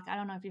this talk. I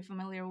don't know if you're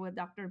familiar with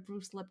Dr.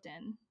 Bruce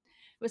Lipton.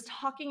 It was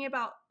talking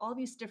about all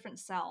these different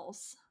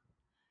cells,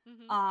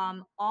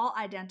 Mm-hmm. all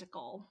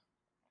identical,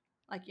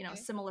 like, Okay.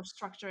 similar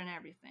structure and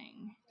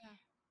everything.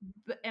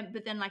 Yeah.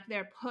 But then, like,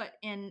 they're put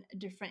in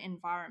different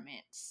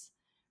environments,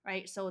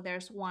 right? So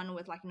there's one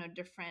with, like,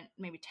 different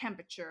maybe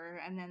temperature,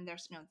 and then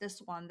there's, this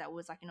one that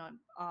was like,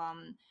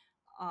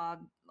 uh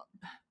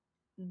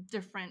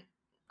different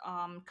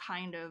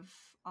kind of,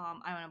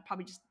 I don't know,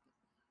 probably just,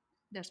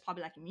 there's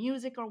probably like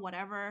music or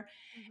whatever.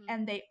 Mm-hmm.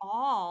 And they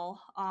all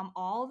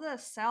the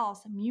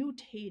cells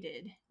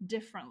mutated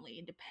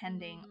differently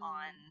depending Mm.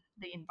 on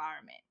the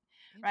environment,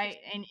 right?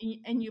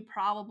 Interesting. And you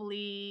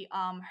probably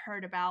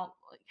heard about,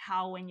 like,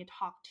 how when you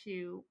talk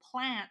to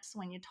plants,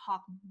 when you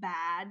talk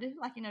bad,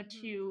 like,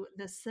 Mm-hmm. to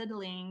the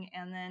seedling,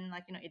 and then,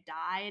 like, it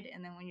died,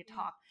 and then when you Yeah.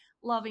 talk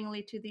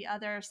lovingly to the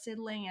other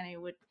seedling, and it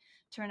would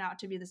turn out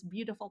to be this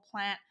beautiful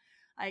plant,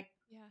 like,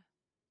 Yeah.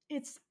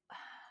 it's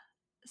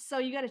so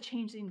you got to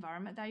change the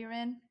environment that you're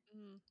in.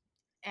 Mm.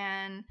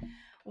 And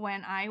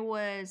when I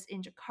was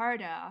in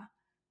Jakarta,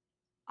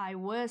 I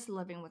was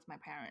living with my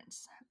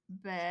parents,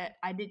 but Sure.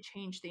 I did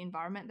change the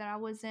environment that I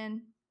was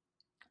in.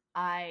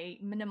 I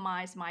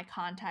minimized my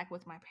contact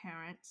with my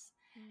parents,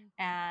 Mm.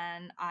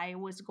 and I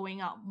was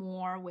going out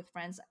more with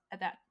friends. At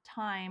that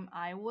time,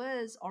 I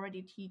was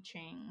already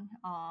teaching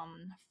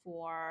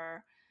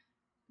for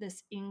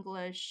this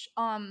English.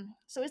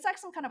 So it's like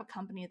some kind of a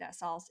company that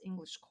sells Okay.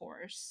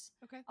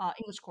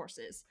 English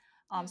courses.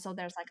 Yeah. So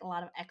there's like a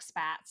lot of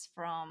expats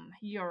from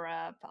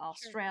Europe, Sure.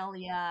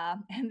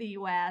 Australia, and the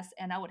US,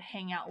 and I would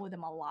hang out with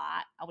them a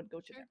lot. I would go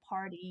to Sure. their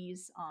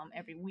parties Yeah.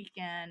 every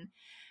weekend.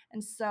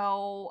 And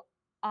so,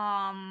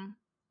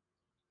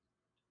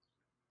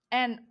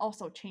 and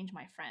also change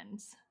my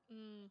friends,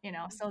 Mm.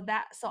 so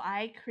Mm-hmm.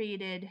 I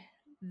created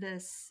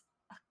this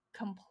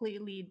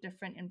completely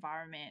different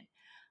environment,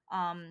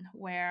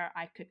 where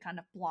I could kind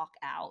of block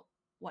out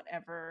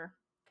whatever,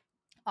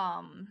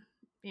 um,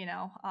 you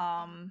know,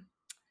 Yeah.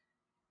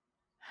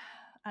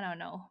 I don't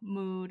know,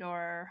 mood,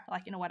 or,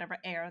 like, whatever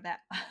air that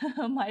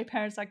my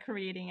parents are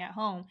creating at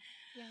home.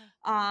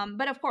 Yeah.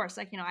 But of course,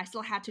 like, I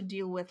still had to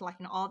deal with, like,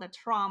 all the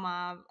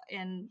trauma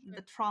and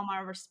the Sure.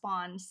 trauma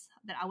response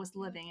that I was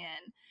Yeah. living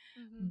in.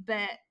 Mm-hmm.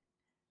 But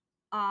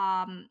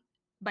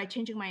by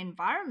changing my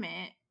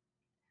environment,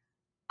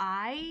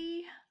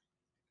 I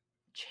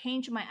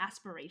changed my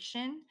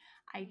aspiration.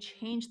 I Mm.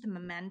 changed the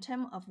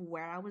momentum of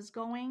where I was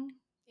going,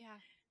 Yeah.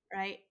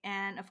 right?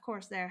 And of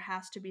course, there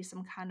has to be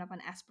some kind of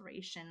an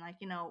aspiration, like,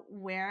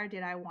 where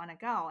did I want to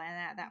go? And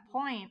at that Mm-hmm.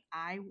 point,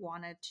 I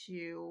wanted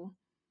to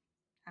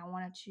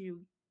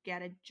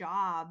get a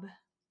job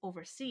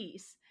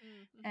overseas.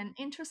 Mm-hmm. And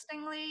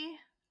interestingly,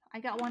 I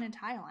got one in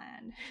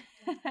Thailand.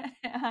 Yeah.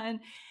 And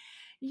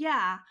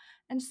yeah,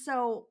 and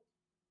so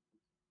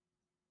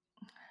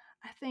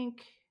I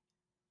think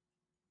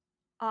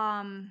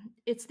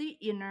it's the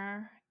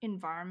inner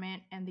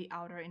environment and the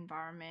outer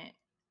environment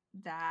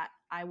that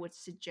I would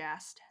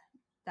suggest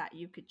that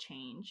you could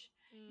change.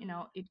 You Mm.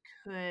 know, it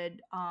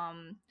could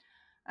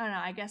I don't know,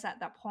 I guess at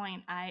that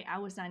point I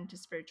was not into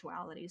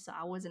spirituality, so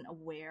I wasn't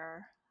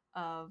aware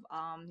of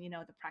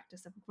the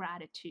practice of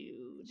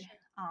gratitude. Sure.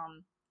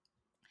 Um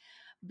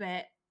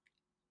but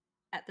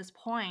at this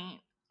point,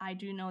 I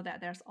do know that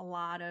there's a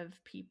lot of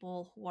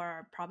people who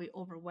are probably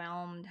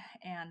overwhelmed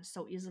and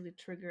so easily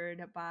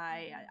triggered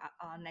by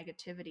Mm-hmm.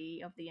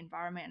 negativity of the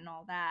environment and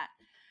all that.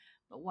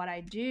 But what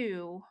I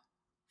do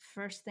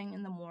first thing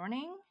in the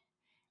morning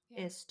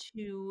Yeah. is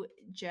to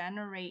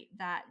generate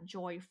that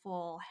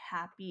joyful,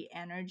 happy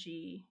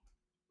energy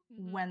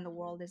Mm-hmm. when the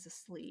world is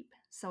asleep.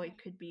 So Yeah. it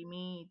could be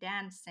me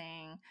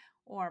dancing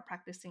or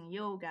practicing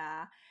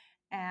yoga,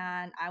 Yeah.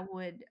 and I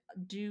would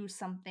do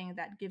something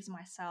that gives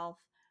myself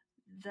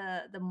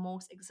the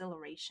most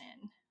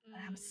exhilaration.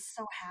 And I'm Mm.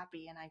 so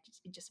happy, and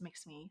it just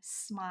makes me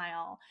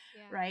smile,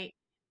 Yeah. right?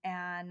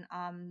 And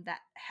that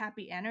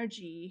happy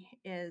energy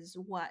is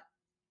what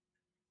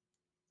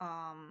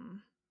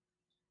um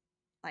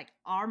like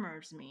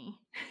armors me,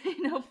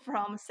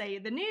 from say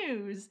the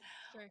news,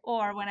 Sure.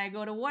 or when I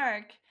go to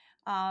work,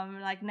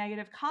 like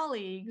negative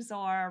colleagues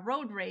or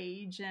road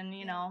rage and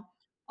Yeah.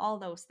 all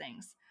those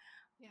things.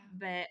 Yeah.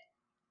 But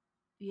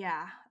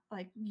yeah,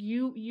 like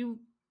you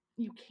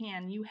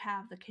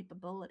have the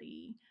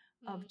capability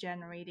of Mm.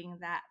 generating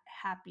that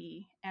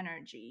happy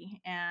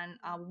energy, and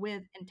Yeah.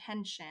 with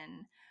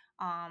intention.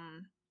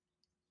 um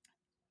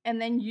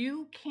and then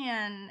you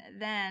can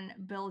then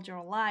build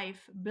your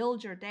life,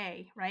 build your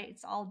day, right?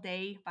 It's all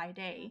day by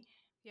Yeah. day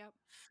Yep.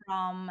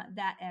 from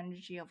that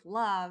energy of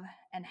love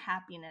and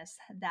happiness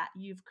that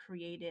you've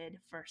created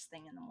first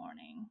thing in the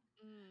morning.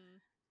 Mm.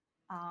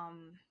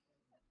 um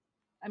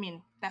I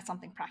mean, that's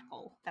something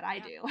practical that I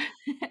Yeah. do,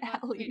 No,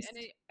 at that's great. And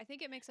least. I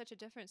think it makes such a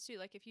difference too.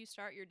 Like if you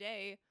start your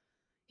day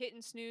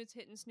hitting snooze,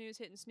 hitting snooze,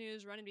 hitting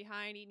snooze, running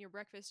behind, eating your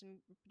breakfast and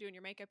doing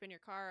your makeup in your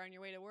car on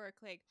your way to work,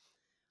 like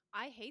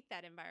I hate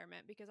that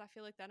environment because I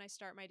feel like then I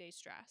start my day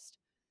stressed.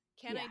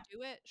 Can I Yeah.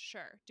 do it?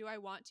 Sure. Do I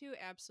want to?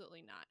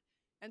 Absolutely not.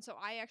 And so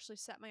I actually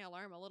set my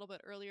alarm a little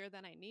bit earlier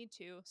than I need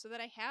to so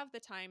that I have the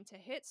time to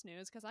hit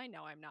snooze because I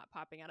know I'm not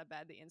popping out of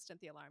bed the instant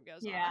the alarm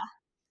goes Yeah. off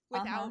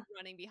Uh-huh. without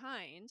running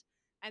behind.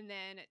 And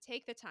then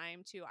take the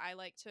time to, I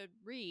like to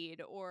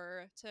read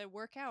or to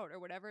work out or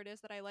whatever it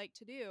is that I like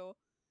to do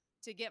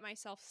to get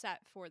myself set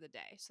for the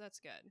day. So that's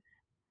good.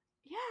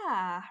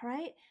 Yeah,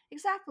 right?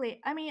 Exactly.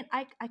 I mean,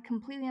 I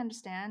completely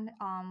understand.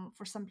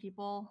 For some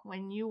people,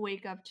 when you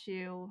wake up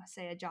to,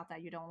 say, a job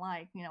that you don't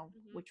like,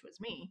 Hmm. which was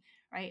me,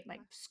 right? Like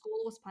Yeah.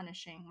 school was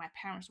punishing, my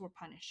parents were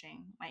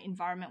punishing, my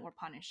environment were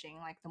punishing.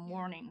 Like the Yeah.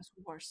 mornings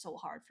were so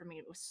hard for me.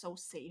 It was so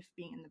safe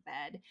being in the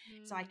bed.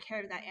 So I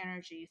carried that Mm-hmm.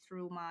 energy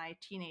through my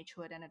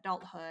teenagehood and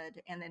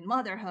adulthood and then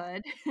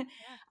motherhood.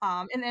 Yeah.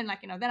 And then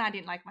then I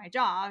didn't like my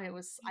job. It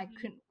was I Hmm.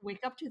 couldn't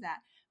wake up to that.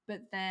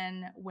 But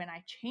then when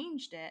I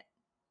changed it,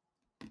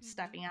 Hmm.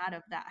 stepping out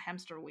of that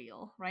hamster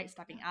wheel, right? Yeah.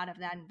 Stepping out of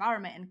that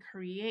environment and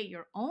create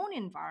your own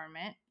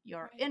environment,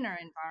 your Right. inner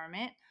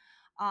environment,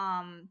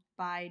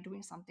 by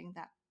doing something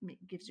that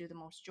gives you the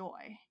most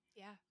joy.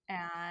 Yeah.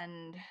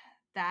 And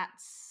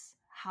that's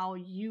how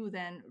you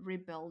then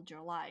rebuild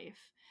your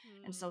life.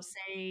 And so, Mm.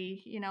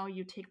 say,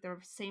 you take the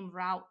same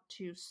route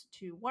to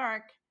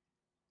work.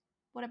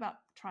 What about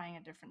trying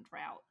a different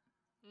route?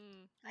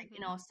 Mm. Like,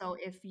 Mhm. so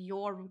if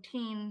your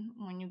routine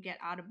when you get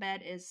out of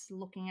bed is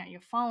looking at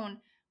your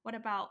phone, what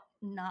about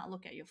not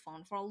look at your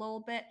phone for a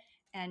little bit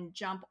and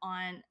jump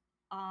on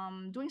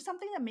doing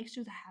something that makes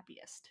you the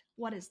happiest?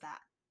 What Yeah. is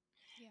that?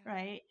 Yeah.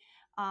 Right?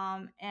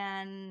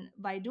 And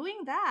by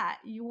doing that,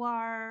 you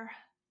are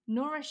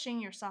nourishing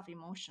yourself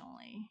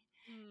emotionally.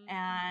 Mm. Mhm.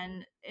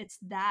 And it's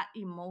that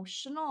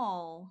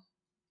emotional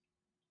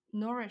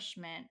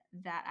nourishment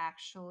that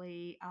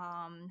actually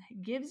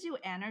gives you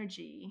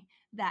energy,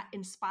 that Yeah.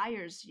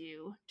 inspires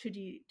you to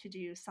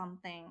do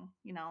something,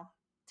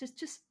 just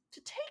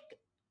to take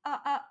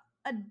a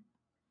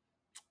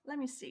let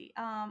me see,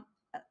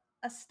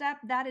 a step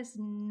that is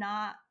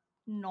not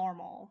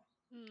normal.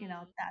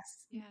 Mm.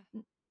 That's Yeah.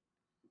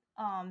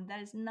 that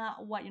is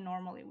not what you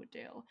normally would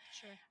do.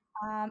 Sure.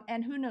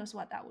 And who knows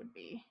what that would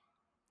be.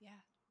 Yeah.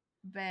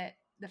 But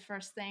the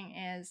first thing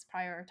is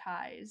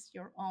prioritize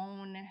your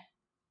own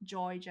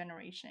joy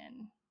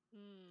generation,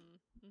 Mm.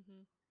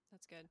 Mhm.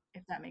 That's good.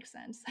 if that makes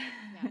sense.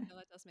 Yeah. No,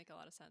 that does make a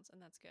lot of sense,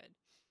 and that's good.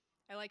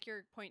 I like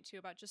your point too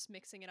about just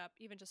mixing it up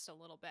even just a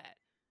little bit,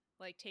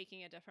 like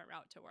taking a different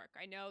route to work.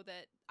 I know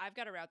that I've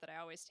got a route that I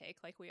always take,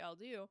 like we all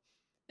do.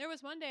 There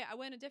was one day I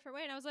went a different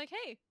way, and I was like,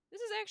 "Hey,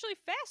 this is actually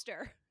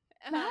faster."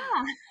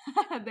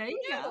 There Who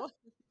you go. knew?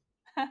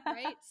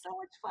 Right? So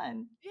much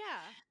fun.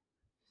 Yeah.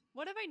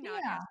 What have I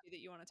not Yeah. asked you that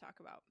you want to talk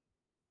about?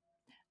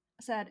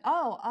 Said,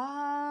 oh,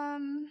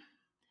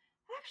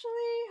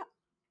 actually,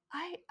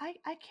 I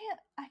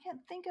can't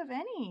think of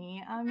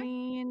any. I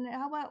mean,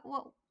 how about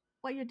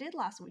what you did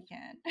last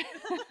weekend?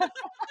 Okay.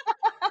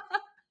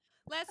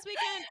 Last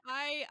weekend,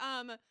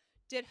 I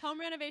did home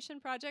renovation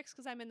projects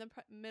because I'm in the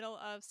middle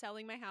of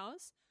selling my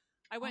house.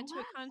 I Oh went to a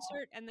wow.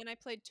 concert and then I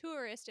played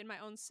tourist in my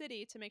own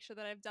city to make sure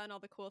that I've done all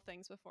the cool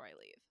things before I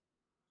leave.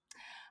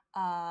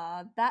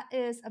 That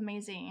is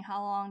amazing.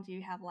 How long do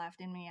you have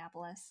left in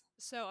Minneapolis?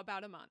 So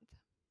about a month.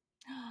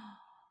 Yeah.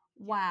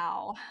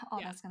 Wow. Oh,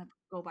 Yeah. that's gonna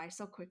go by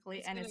so quickly,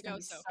 It's and gonna it's gonna go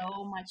be so so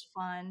fast. much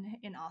fun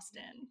in Yeah.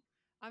 Austin.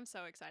 I'm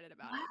so excited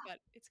about it, Wow. but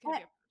it's gonna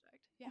be What? a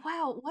project. Yeah.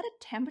 Wow, what a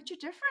temperature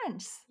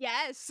difference.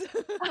 Yes.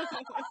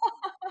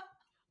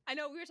 I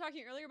know we were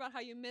talking earlier about how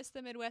you miss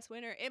the Midwest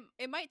winter.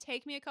 It might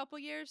take me a couple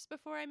years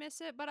before I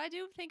miss it, but I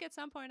do think at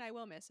some point I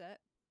will miss it.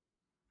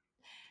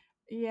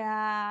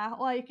 Yeah,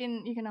 well, you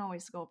can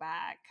always go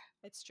back.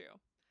 It's true.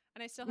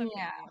 And I still have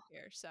Yeah. family up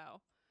here,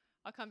 so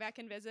I'll come back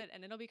and visit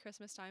and it'll be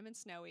Christmas time and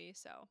snowy,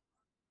 so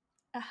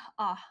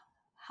Ah,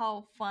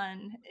 how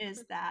fun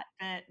is that?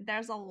 But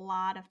there's a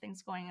lot of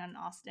things going on in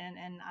Austin,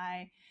 and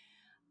I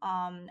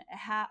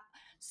have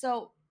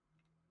so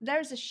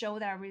there's a show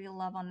that I really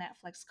love on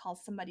Netflix called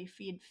Somebody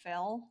Feed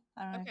Phil.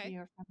 I don't know if okay.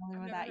 you're familiar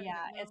I've with never that. heard of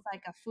Yeah, it, it's no.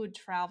 like a food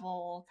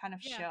travel kind of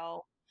Yeah.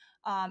 show.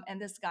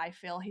 And this guy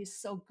Phil, he's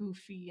so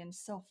goofy and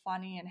so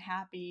funny and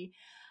happy.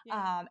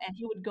 Yeah. And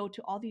he would go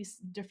to all these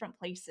different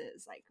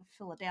places like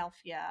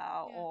Philadelphia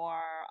Yeah.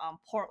 or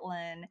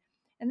Portland.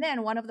 And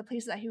then one of the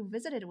places that he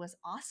visited was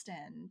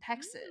Austin,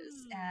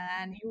 Texas. Mm.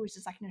 And he was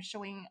just like,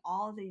 showing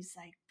all these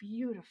like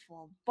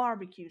beautiful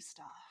barbecue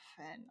stuff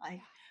and like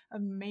Yeah.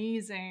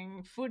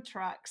 amazing food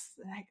trucks.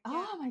 Like,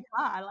 Yeah. oh my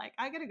God, like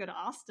I gotta go to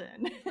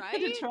Austin to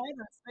Right? try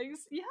those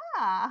things.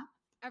 Yeah.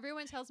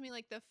 Everyone tells me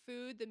like the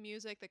food, the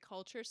music, the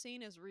culture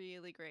scene is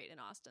really great in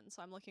Austin,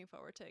 so I'm looking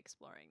forward to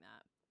exploring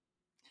that.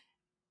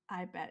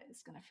 I bet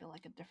it's gonna feel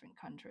like a different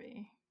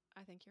country.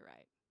 I think you're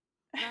right.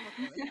 And I'm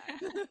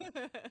okay with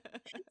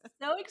that.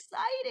 So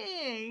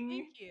exciting.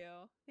 Thank you.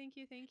 Thank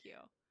you. Thank you.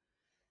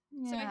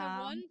 So I have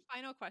Yeah. one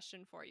final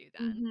question for you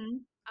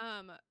then. Mhm.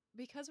 Um,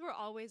 because we're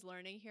always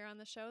learning here on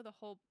the show, the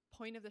whole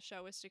point of the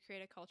show is to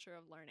create a culture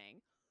of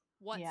learning.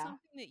 What's Yeah.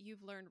 something that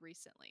you've learned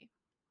recently?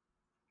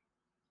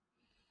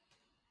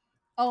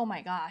 Oh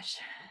my gosh.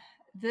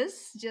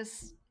 This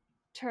just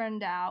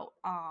turned out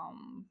I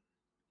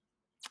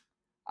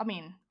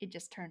mean, it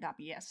just turned up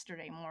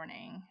yesterday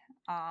morning.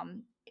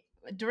 Um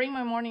During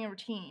my morning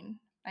routine,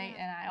 right?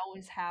 Yeah. And I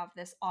always have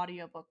this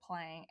audiobook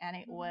playing, and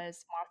it Mhm.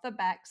 was Martha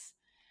Beck's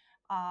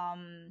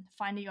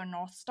Finding Your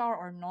North Star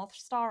or North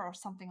Star or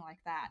something like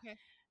that. Okay.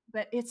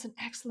 But it's an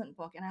excellent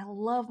book, and I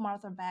love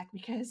Martha Beck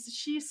because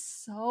she's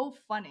so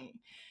funny,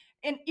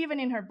 and even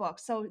in her book.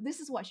 So this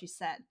is what she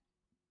said.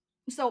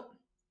 So,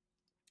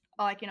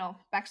 like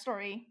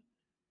backstory.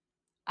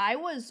 I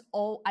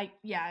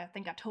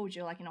think I told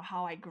you, like,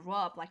 how I grew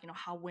up, like,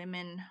 how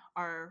women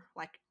are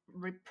like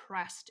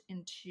repressed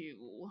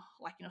into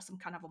like, some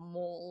kind of a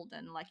mold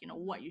and like,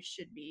 what Mhm. you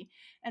should be.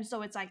 And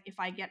so it's like if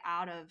I get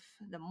out of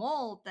the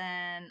mold,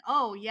 then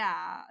oh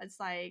yeah, it's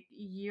like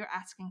you're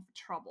asking for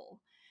trouble.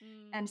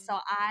 And Mm. so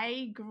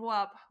I grew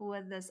up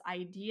with this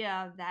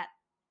idea that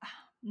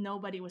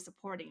nobody was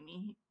supporting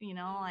me,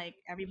 Mm. like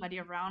everybody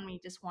Mhm. around me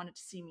just wanted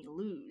to see me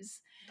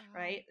lose,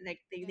 right? Wow.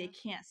 Like they Yeah.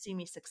 can't see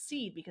me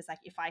succeed because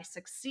like if I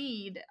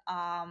succeed,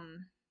 I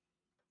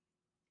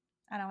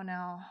don't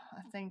know,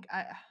 I think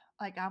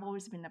I've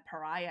always been a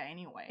pariah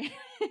anyway.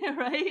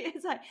 Right?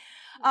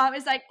 Yeah.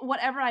 It's like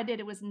whatever I did,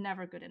 it was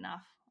never good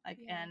enough. Like,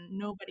 Yeah. and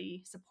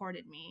nobody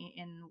supported me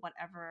in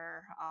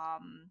whatever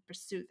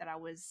pursuit that I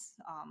was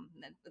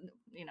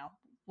you know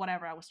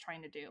whatever I was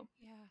trying to do.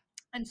 Yeah.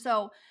 And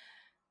so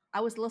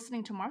I was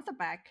listening to Martha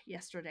Beck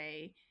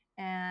yesterday,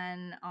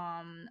 and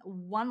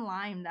one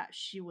line that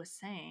she was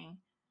saying,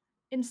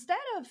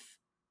 instead of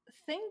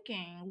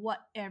thinking what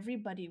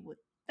everybody would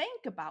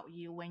think about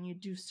you when you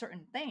do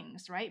certain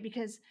things, right?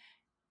 Because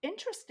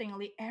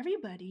interestingly,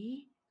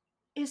 everybody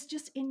is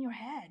just in your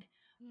head.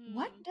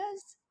 What Mm.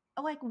 does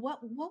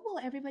what will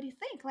everybody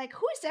think? Like,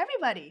 who is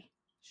everybody,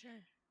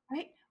 Sure.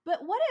 right?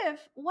 But what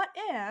if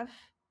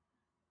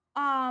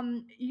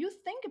you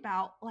think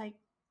about like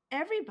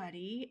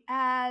everybody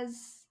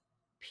as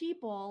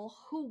people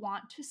who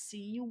want to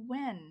see you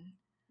win.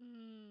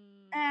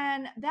 Mm.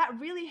 And that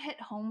really hit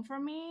home for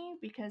me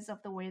because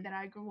of the way that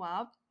I grew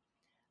up.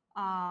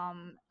 Yeah.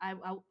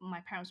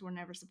 My parents were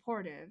never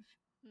supportive.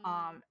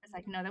 Mm. It's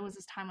like, Mhm. there was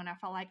this time when I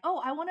felt like, oh,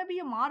 I want to be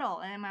a model,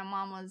 and my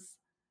mom was,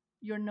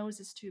 your nose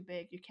is too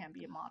big, you can't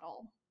be a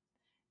model.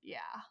 Yeah,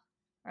 Oof.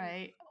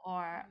 right.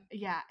 Or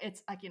Yeah. yeah,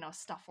 it's like,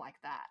 stuff like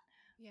that.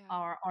 Yeah.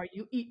 Or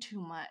you eat too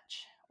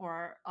much,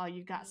 or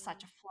you got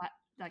such Mm. a flat,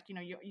 like,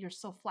 you're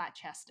so flat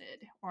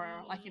chested,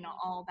 or like, Mm.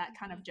 all that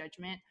kind of Mhm.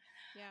 judgment.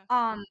 Yeah.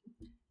 um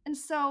and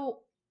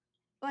so,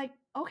 like,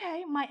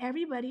 okay, my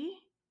everybody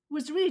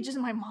was really just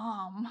my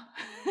mom.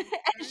 Mm.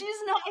 And Sure.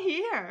 she's not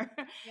here.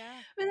 But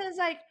Yeah. it's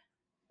like,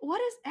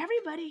 what is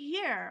everybody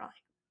here,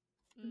 like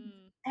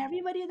Mm.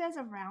 everybody that's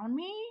around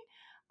me,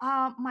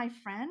 my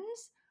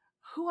friends,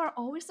 who are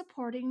always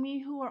supporting me,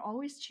 who are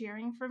always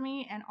cheering for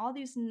me, and all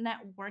these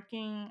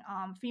networking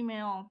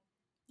female.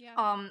 Yeah.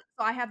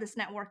 So I have this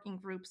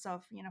networking groups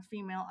of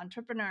female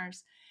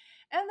entrepreneurs,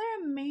 and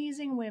they're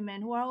amazing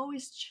women who are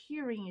always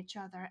cheering each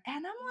other,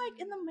 and I'm like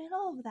in Mm, the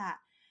middle of that.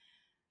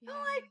 I'm yeah.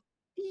 like,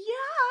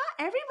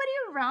 yeah, everybody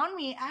around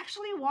me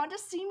actually wanted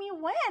to see me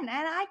win, and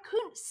I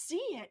couldn't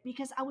see it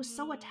because I was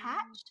so Mm,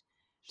 attached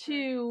sure.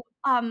 to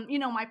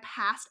my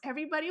past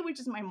everybody, which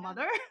is my Yeah.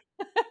 mother,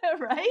 Yeah.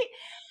 right?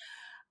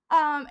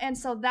 And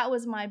so that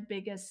was my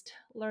biggest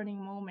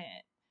learning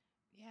moment.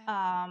 Yeah.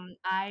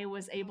 I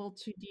was Wow. able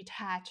to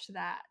detach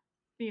that,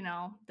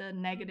 the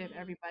negative Mhm.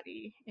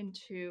 everybody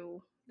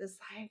into this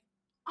like,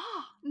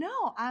 oh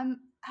no, I'm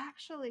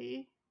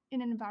actually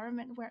in an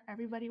environment where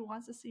everybody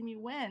wants to see me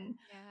win.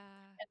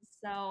 Yeah. And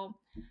so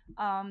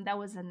that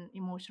was an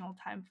emotional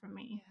time for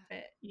me. Yeah.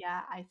 But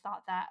yeah, I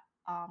thought that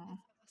um,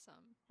 That's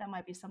awesome. that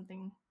might be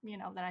something,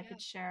 that I Yeah.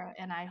 could share.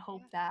 And I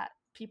hope Yeah. that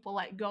people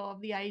let go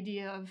of the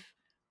idea of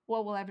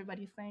what will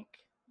everybody think?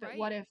 But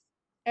what Right. if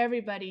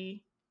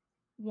everybody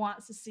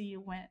wants to see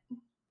you win?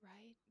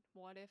 Right.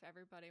 What if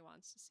everybody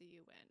wants to see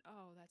you win?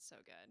 Oh, that's so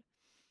good.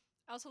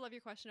 I also love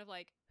your question of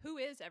like, who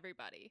is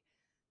everybody?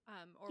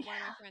 Or one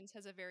of my Yeah. friends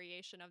has a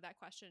variation of that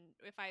question.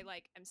 If I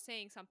like am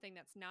saying something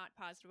that's not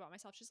positive about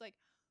myself, she's like,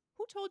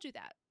 "Who told you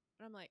that?"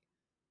 And I'm like,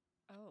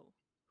 "Oh,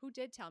 who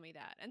did tell me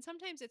that?" And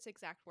sometimes it's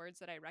exact words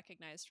that I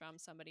recognize from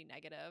somebody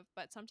negative,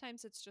 but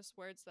sometimes it's just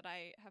words that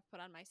I have put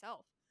on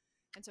myself.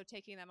 And so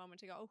taking that moment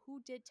to go, "Oh,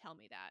 who did tell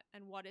me that?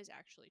 And what is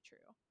actually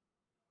true?"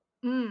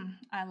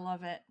 I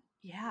love it.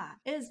 Yeah.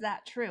 Yeah. Is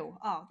that true?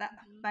 Oh, that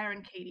Hmm.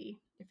 Byron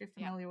Katie, if you're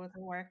Yeah. familiar with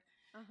her work.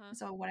 Uh-huh.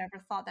 So whatever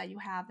thought that you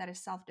have that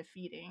is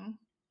self-defeating,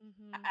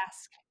 Hmm.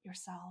 ask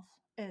yourself,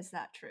 is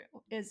that true?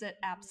 Is it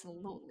Hmm.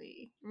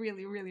 absolutely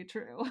really, really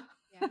true?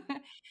 Yeah.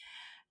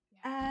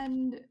 Yeah.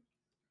 And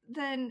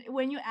then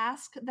when you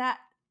ask that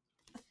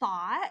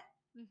thought,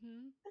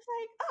 Hmm. it's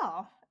like,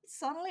 oh,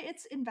 suddenly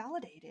it's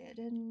invalidated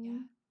Yeah.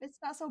 and it's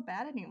not so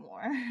bad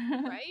anymore.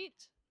 Right?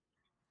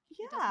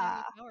 It doesn't have Yeah,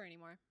 any power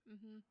anymore.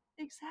 Hmm.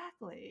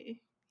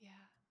 exactly.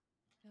 Yeah.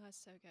 No,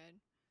 that's so good.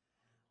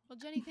 Well,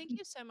 Jenny, thank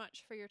you so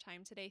much for your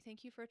time today.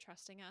 Thank you for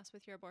trusting us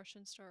with your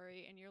abortion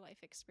story and your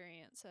life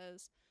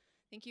experiences.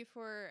 Thank you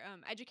for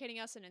educating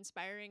us and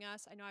inspiring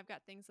us. I know I've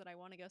got things that I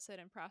want to go sit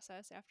and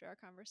process after our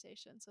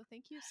conversation. So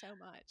thank you so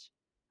much.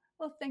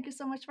 Well, thank you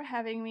so much for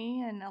having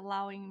me and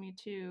allowing me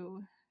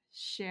to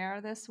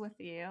share this with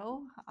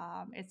you.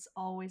 It's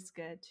always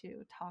good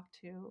to talk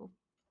to,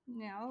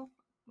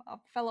 a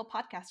fellow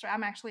podcaster.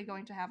 I'm actually Yeah.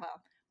 going to have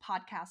a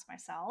podcast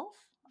myself.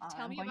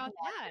 Tell I'm me going to about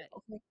launch it. that.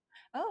 Okay.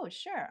 Oh,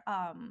 sure.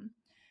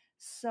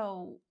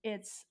 So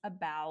it's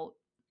about,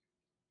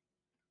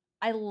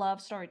 I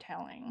love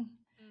storytelling.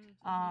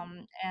 Mm-hmm.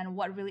 And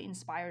what really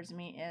inspires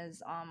me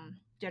is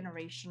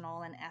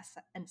generational and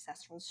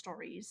ancestral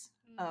stories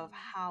of Mm,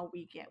 how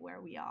we get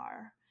where we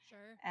are.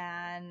 sure.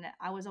 And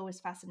I was always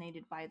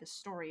fascinated by the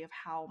story of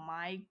how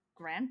my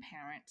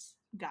grandparents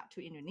got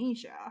to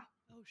Indonesia,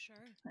 Oh,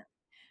 sure.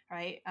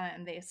 right?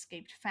 And they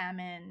escaped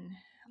famine,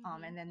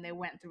 Mm-hmm. and then they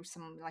went through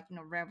some like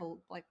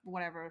like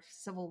whatever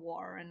civil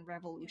war and Yeah.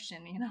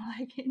 revolution,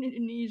 like in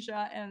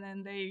Indonesia, and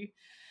then they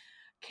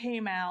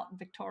came out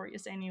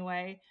victorious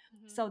anyway.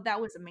 Mm-hmm. So that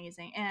was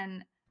amazing.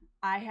 And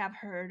I have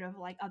heard of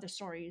like other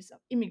stories, of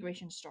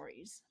immigration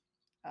stories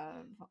Yeah.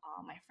 of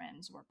my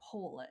friends were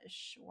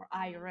Polish or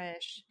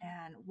Irish, Mm-hmm.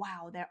 and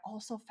wow, they're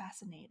also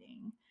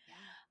fascinating.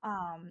 Yeah.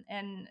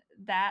 And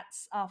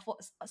that's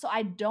so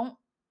I don't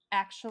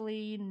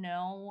actually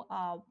know,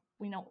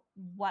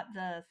 what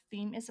the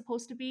theme is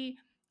supposed to be,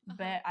 Uh-huh.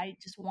 but I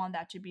just want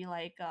that to be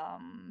like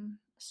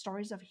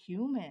stories of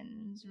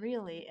humans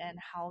really, Mm-hmm. and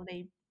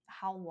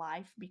how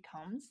life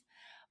becomes.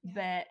 Yeah.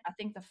 But I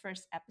think the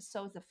first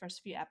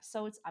few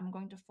episodes, I'm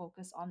going to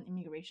focus on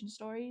immigration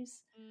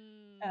stories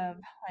Mm, of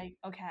like,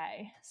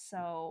 okay,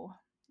 so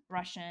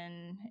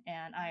Russian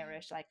and yeah.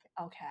 Irish, like,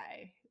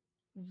 okay,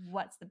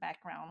 what's the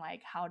background?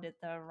 Like, how did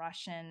the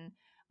Russian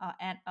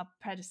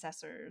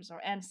predecessors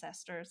or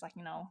ancestors, like,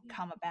 Mm-hmm.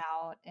 come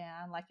about,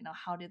 and like,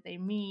 how did they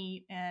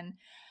meet? And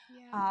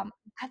Yeah. um,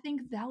 I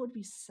think that would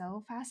be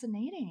so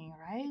fascinating,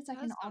 right? It It's like,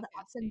 does all sound the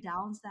ups and fascinating.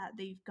 downs that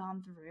they've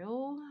gone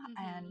through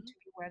and Mm-hmm. to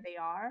be where they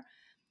are.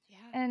 Yeah.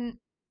 And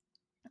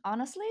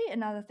honestly,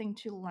 another thing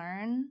to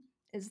learn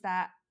is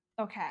that,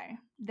 okay,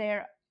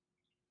 there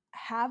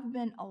have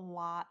been a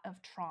lot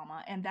of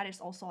trauma, and that is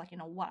also like,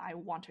 what I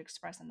want to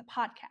express in the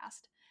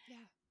podcast.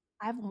 Yeah.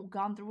 I've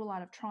gone through a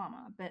lot of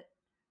trauma, but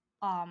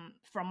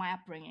from my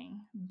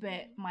upbringing,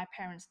 but Mm-hmm. my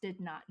parents did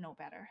not know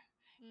better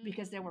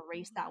because they were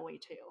raised Mm-hmm. that way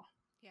too,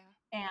 Yeah.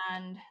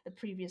 and the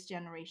previous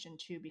generation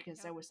too, because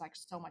Yep. there was like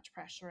so much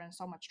pressure and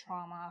so much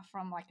trauma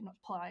from like,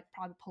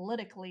 probably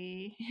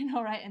politically,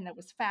 right, and there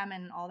was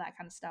famine and all that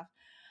kind of stuff.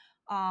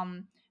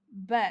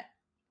 But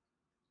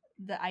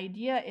the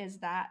idea is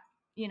that,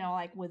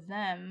 like with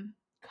them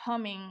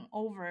coming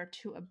over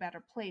to a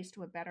better place,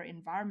 to a better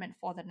environment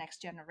for the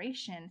next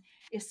generation,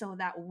 is so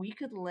that we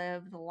could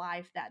live the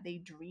life that they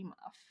dream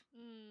of,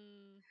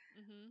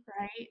 Mm-hmm.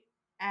 right?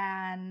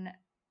 And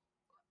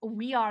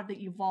we are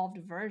the evolved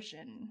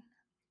version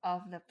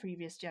of the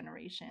previous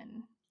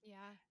generation.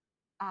 Yeah.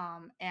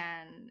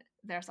 And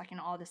there's like,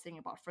 all this thing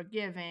about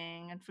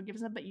forgiving and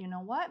forgiveness, but you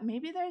know what?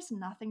 Maybe there's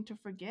nothing to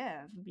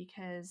forgive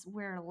because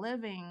we're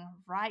living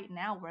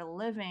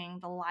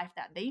the life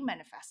that they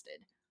manifested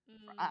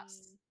for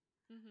us,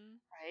 Mm-hmm.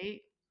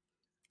 right?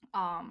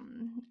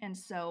 And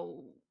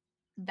so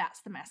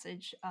that's the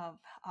message of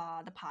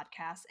the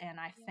podcast. And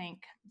I Yeah.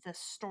 think the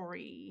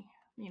story,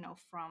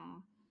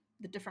 from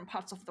the different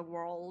parts of the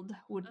world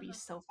would be Uh-huh.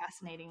 so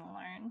fascinating to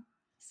learn.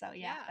 So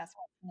yeah, Yeah. that's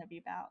what it's going to be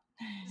about.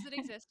 Does it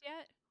exist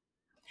yet?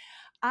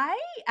 I'm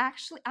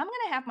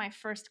gonna have my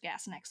first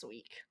guest next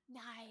week.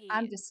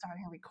 I'm Nice. just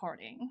starting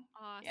recording.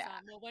 Yeah,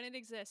 Awesome. Well, when it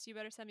exists, you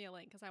better send me a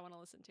link because I want to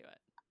listen to it.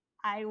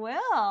 I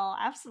will.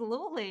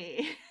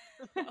 Absolutely.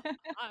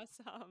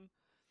 Awesome.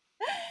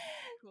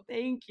 Cool.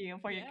 Thank you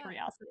for your Yeah.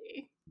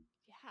 curiosity.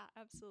 Yeah,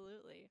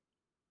 absolutely.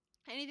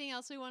 Anything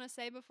else we want to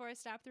say before I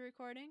stop the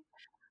recording?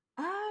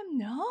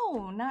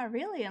 No, not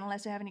really,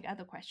 unless you have any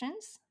other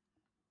questions.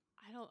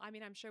 I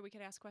mean, I'm sure we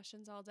could ask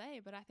questions all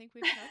day, but I think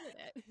we've covered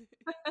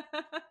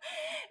it.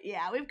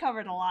 Yeah, we've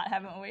covered a lot,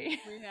 haven't we?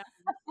 We have.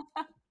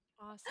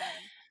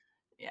 Awesome.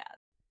 Yeah.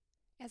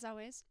 As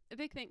always, a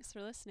big thanks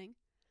for listening.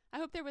 I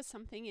hope there was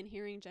something in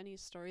hearing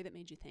Jenny's story that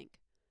made you think.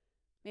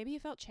 Maybe you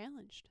felt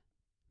challenged.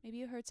 Maybe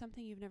you heard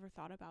something you've never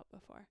thought about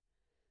before.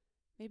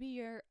 Maybe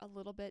you're a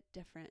little bit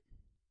different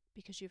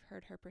because you've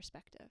heard her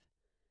perspective.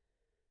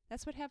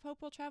 That's what Have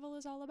Hope Will Travel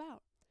is all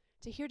about.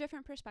 To hear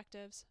different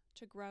perspectives,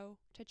 to grow,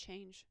 to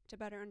change, to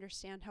better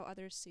understand how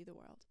others see the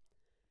world.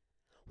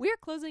 We are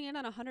closing in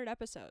on 100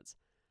 episodes.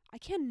 I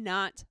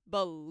cannot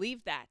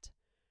believe that.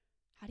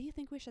 How do you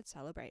think we should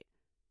celebrate?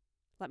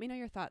 Let me know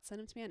your thoughts. Send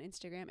them to me on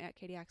Instagram at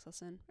Katie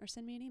Axelson or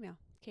send me an email,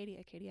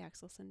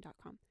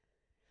 katie@katieaxelson.com.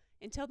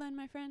 Until then,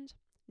 my friend,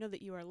 know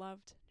that you are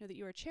loved, know that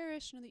you are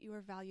cherished, know that you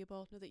are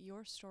valuable, know that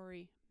your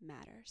story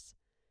matters.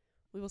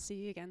 We will see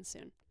you again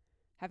soon.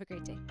 Have a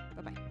great day.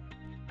 Bye-bye.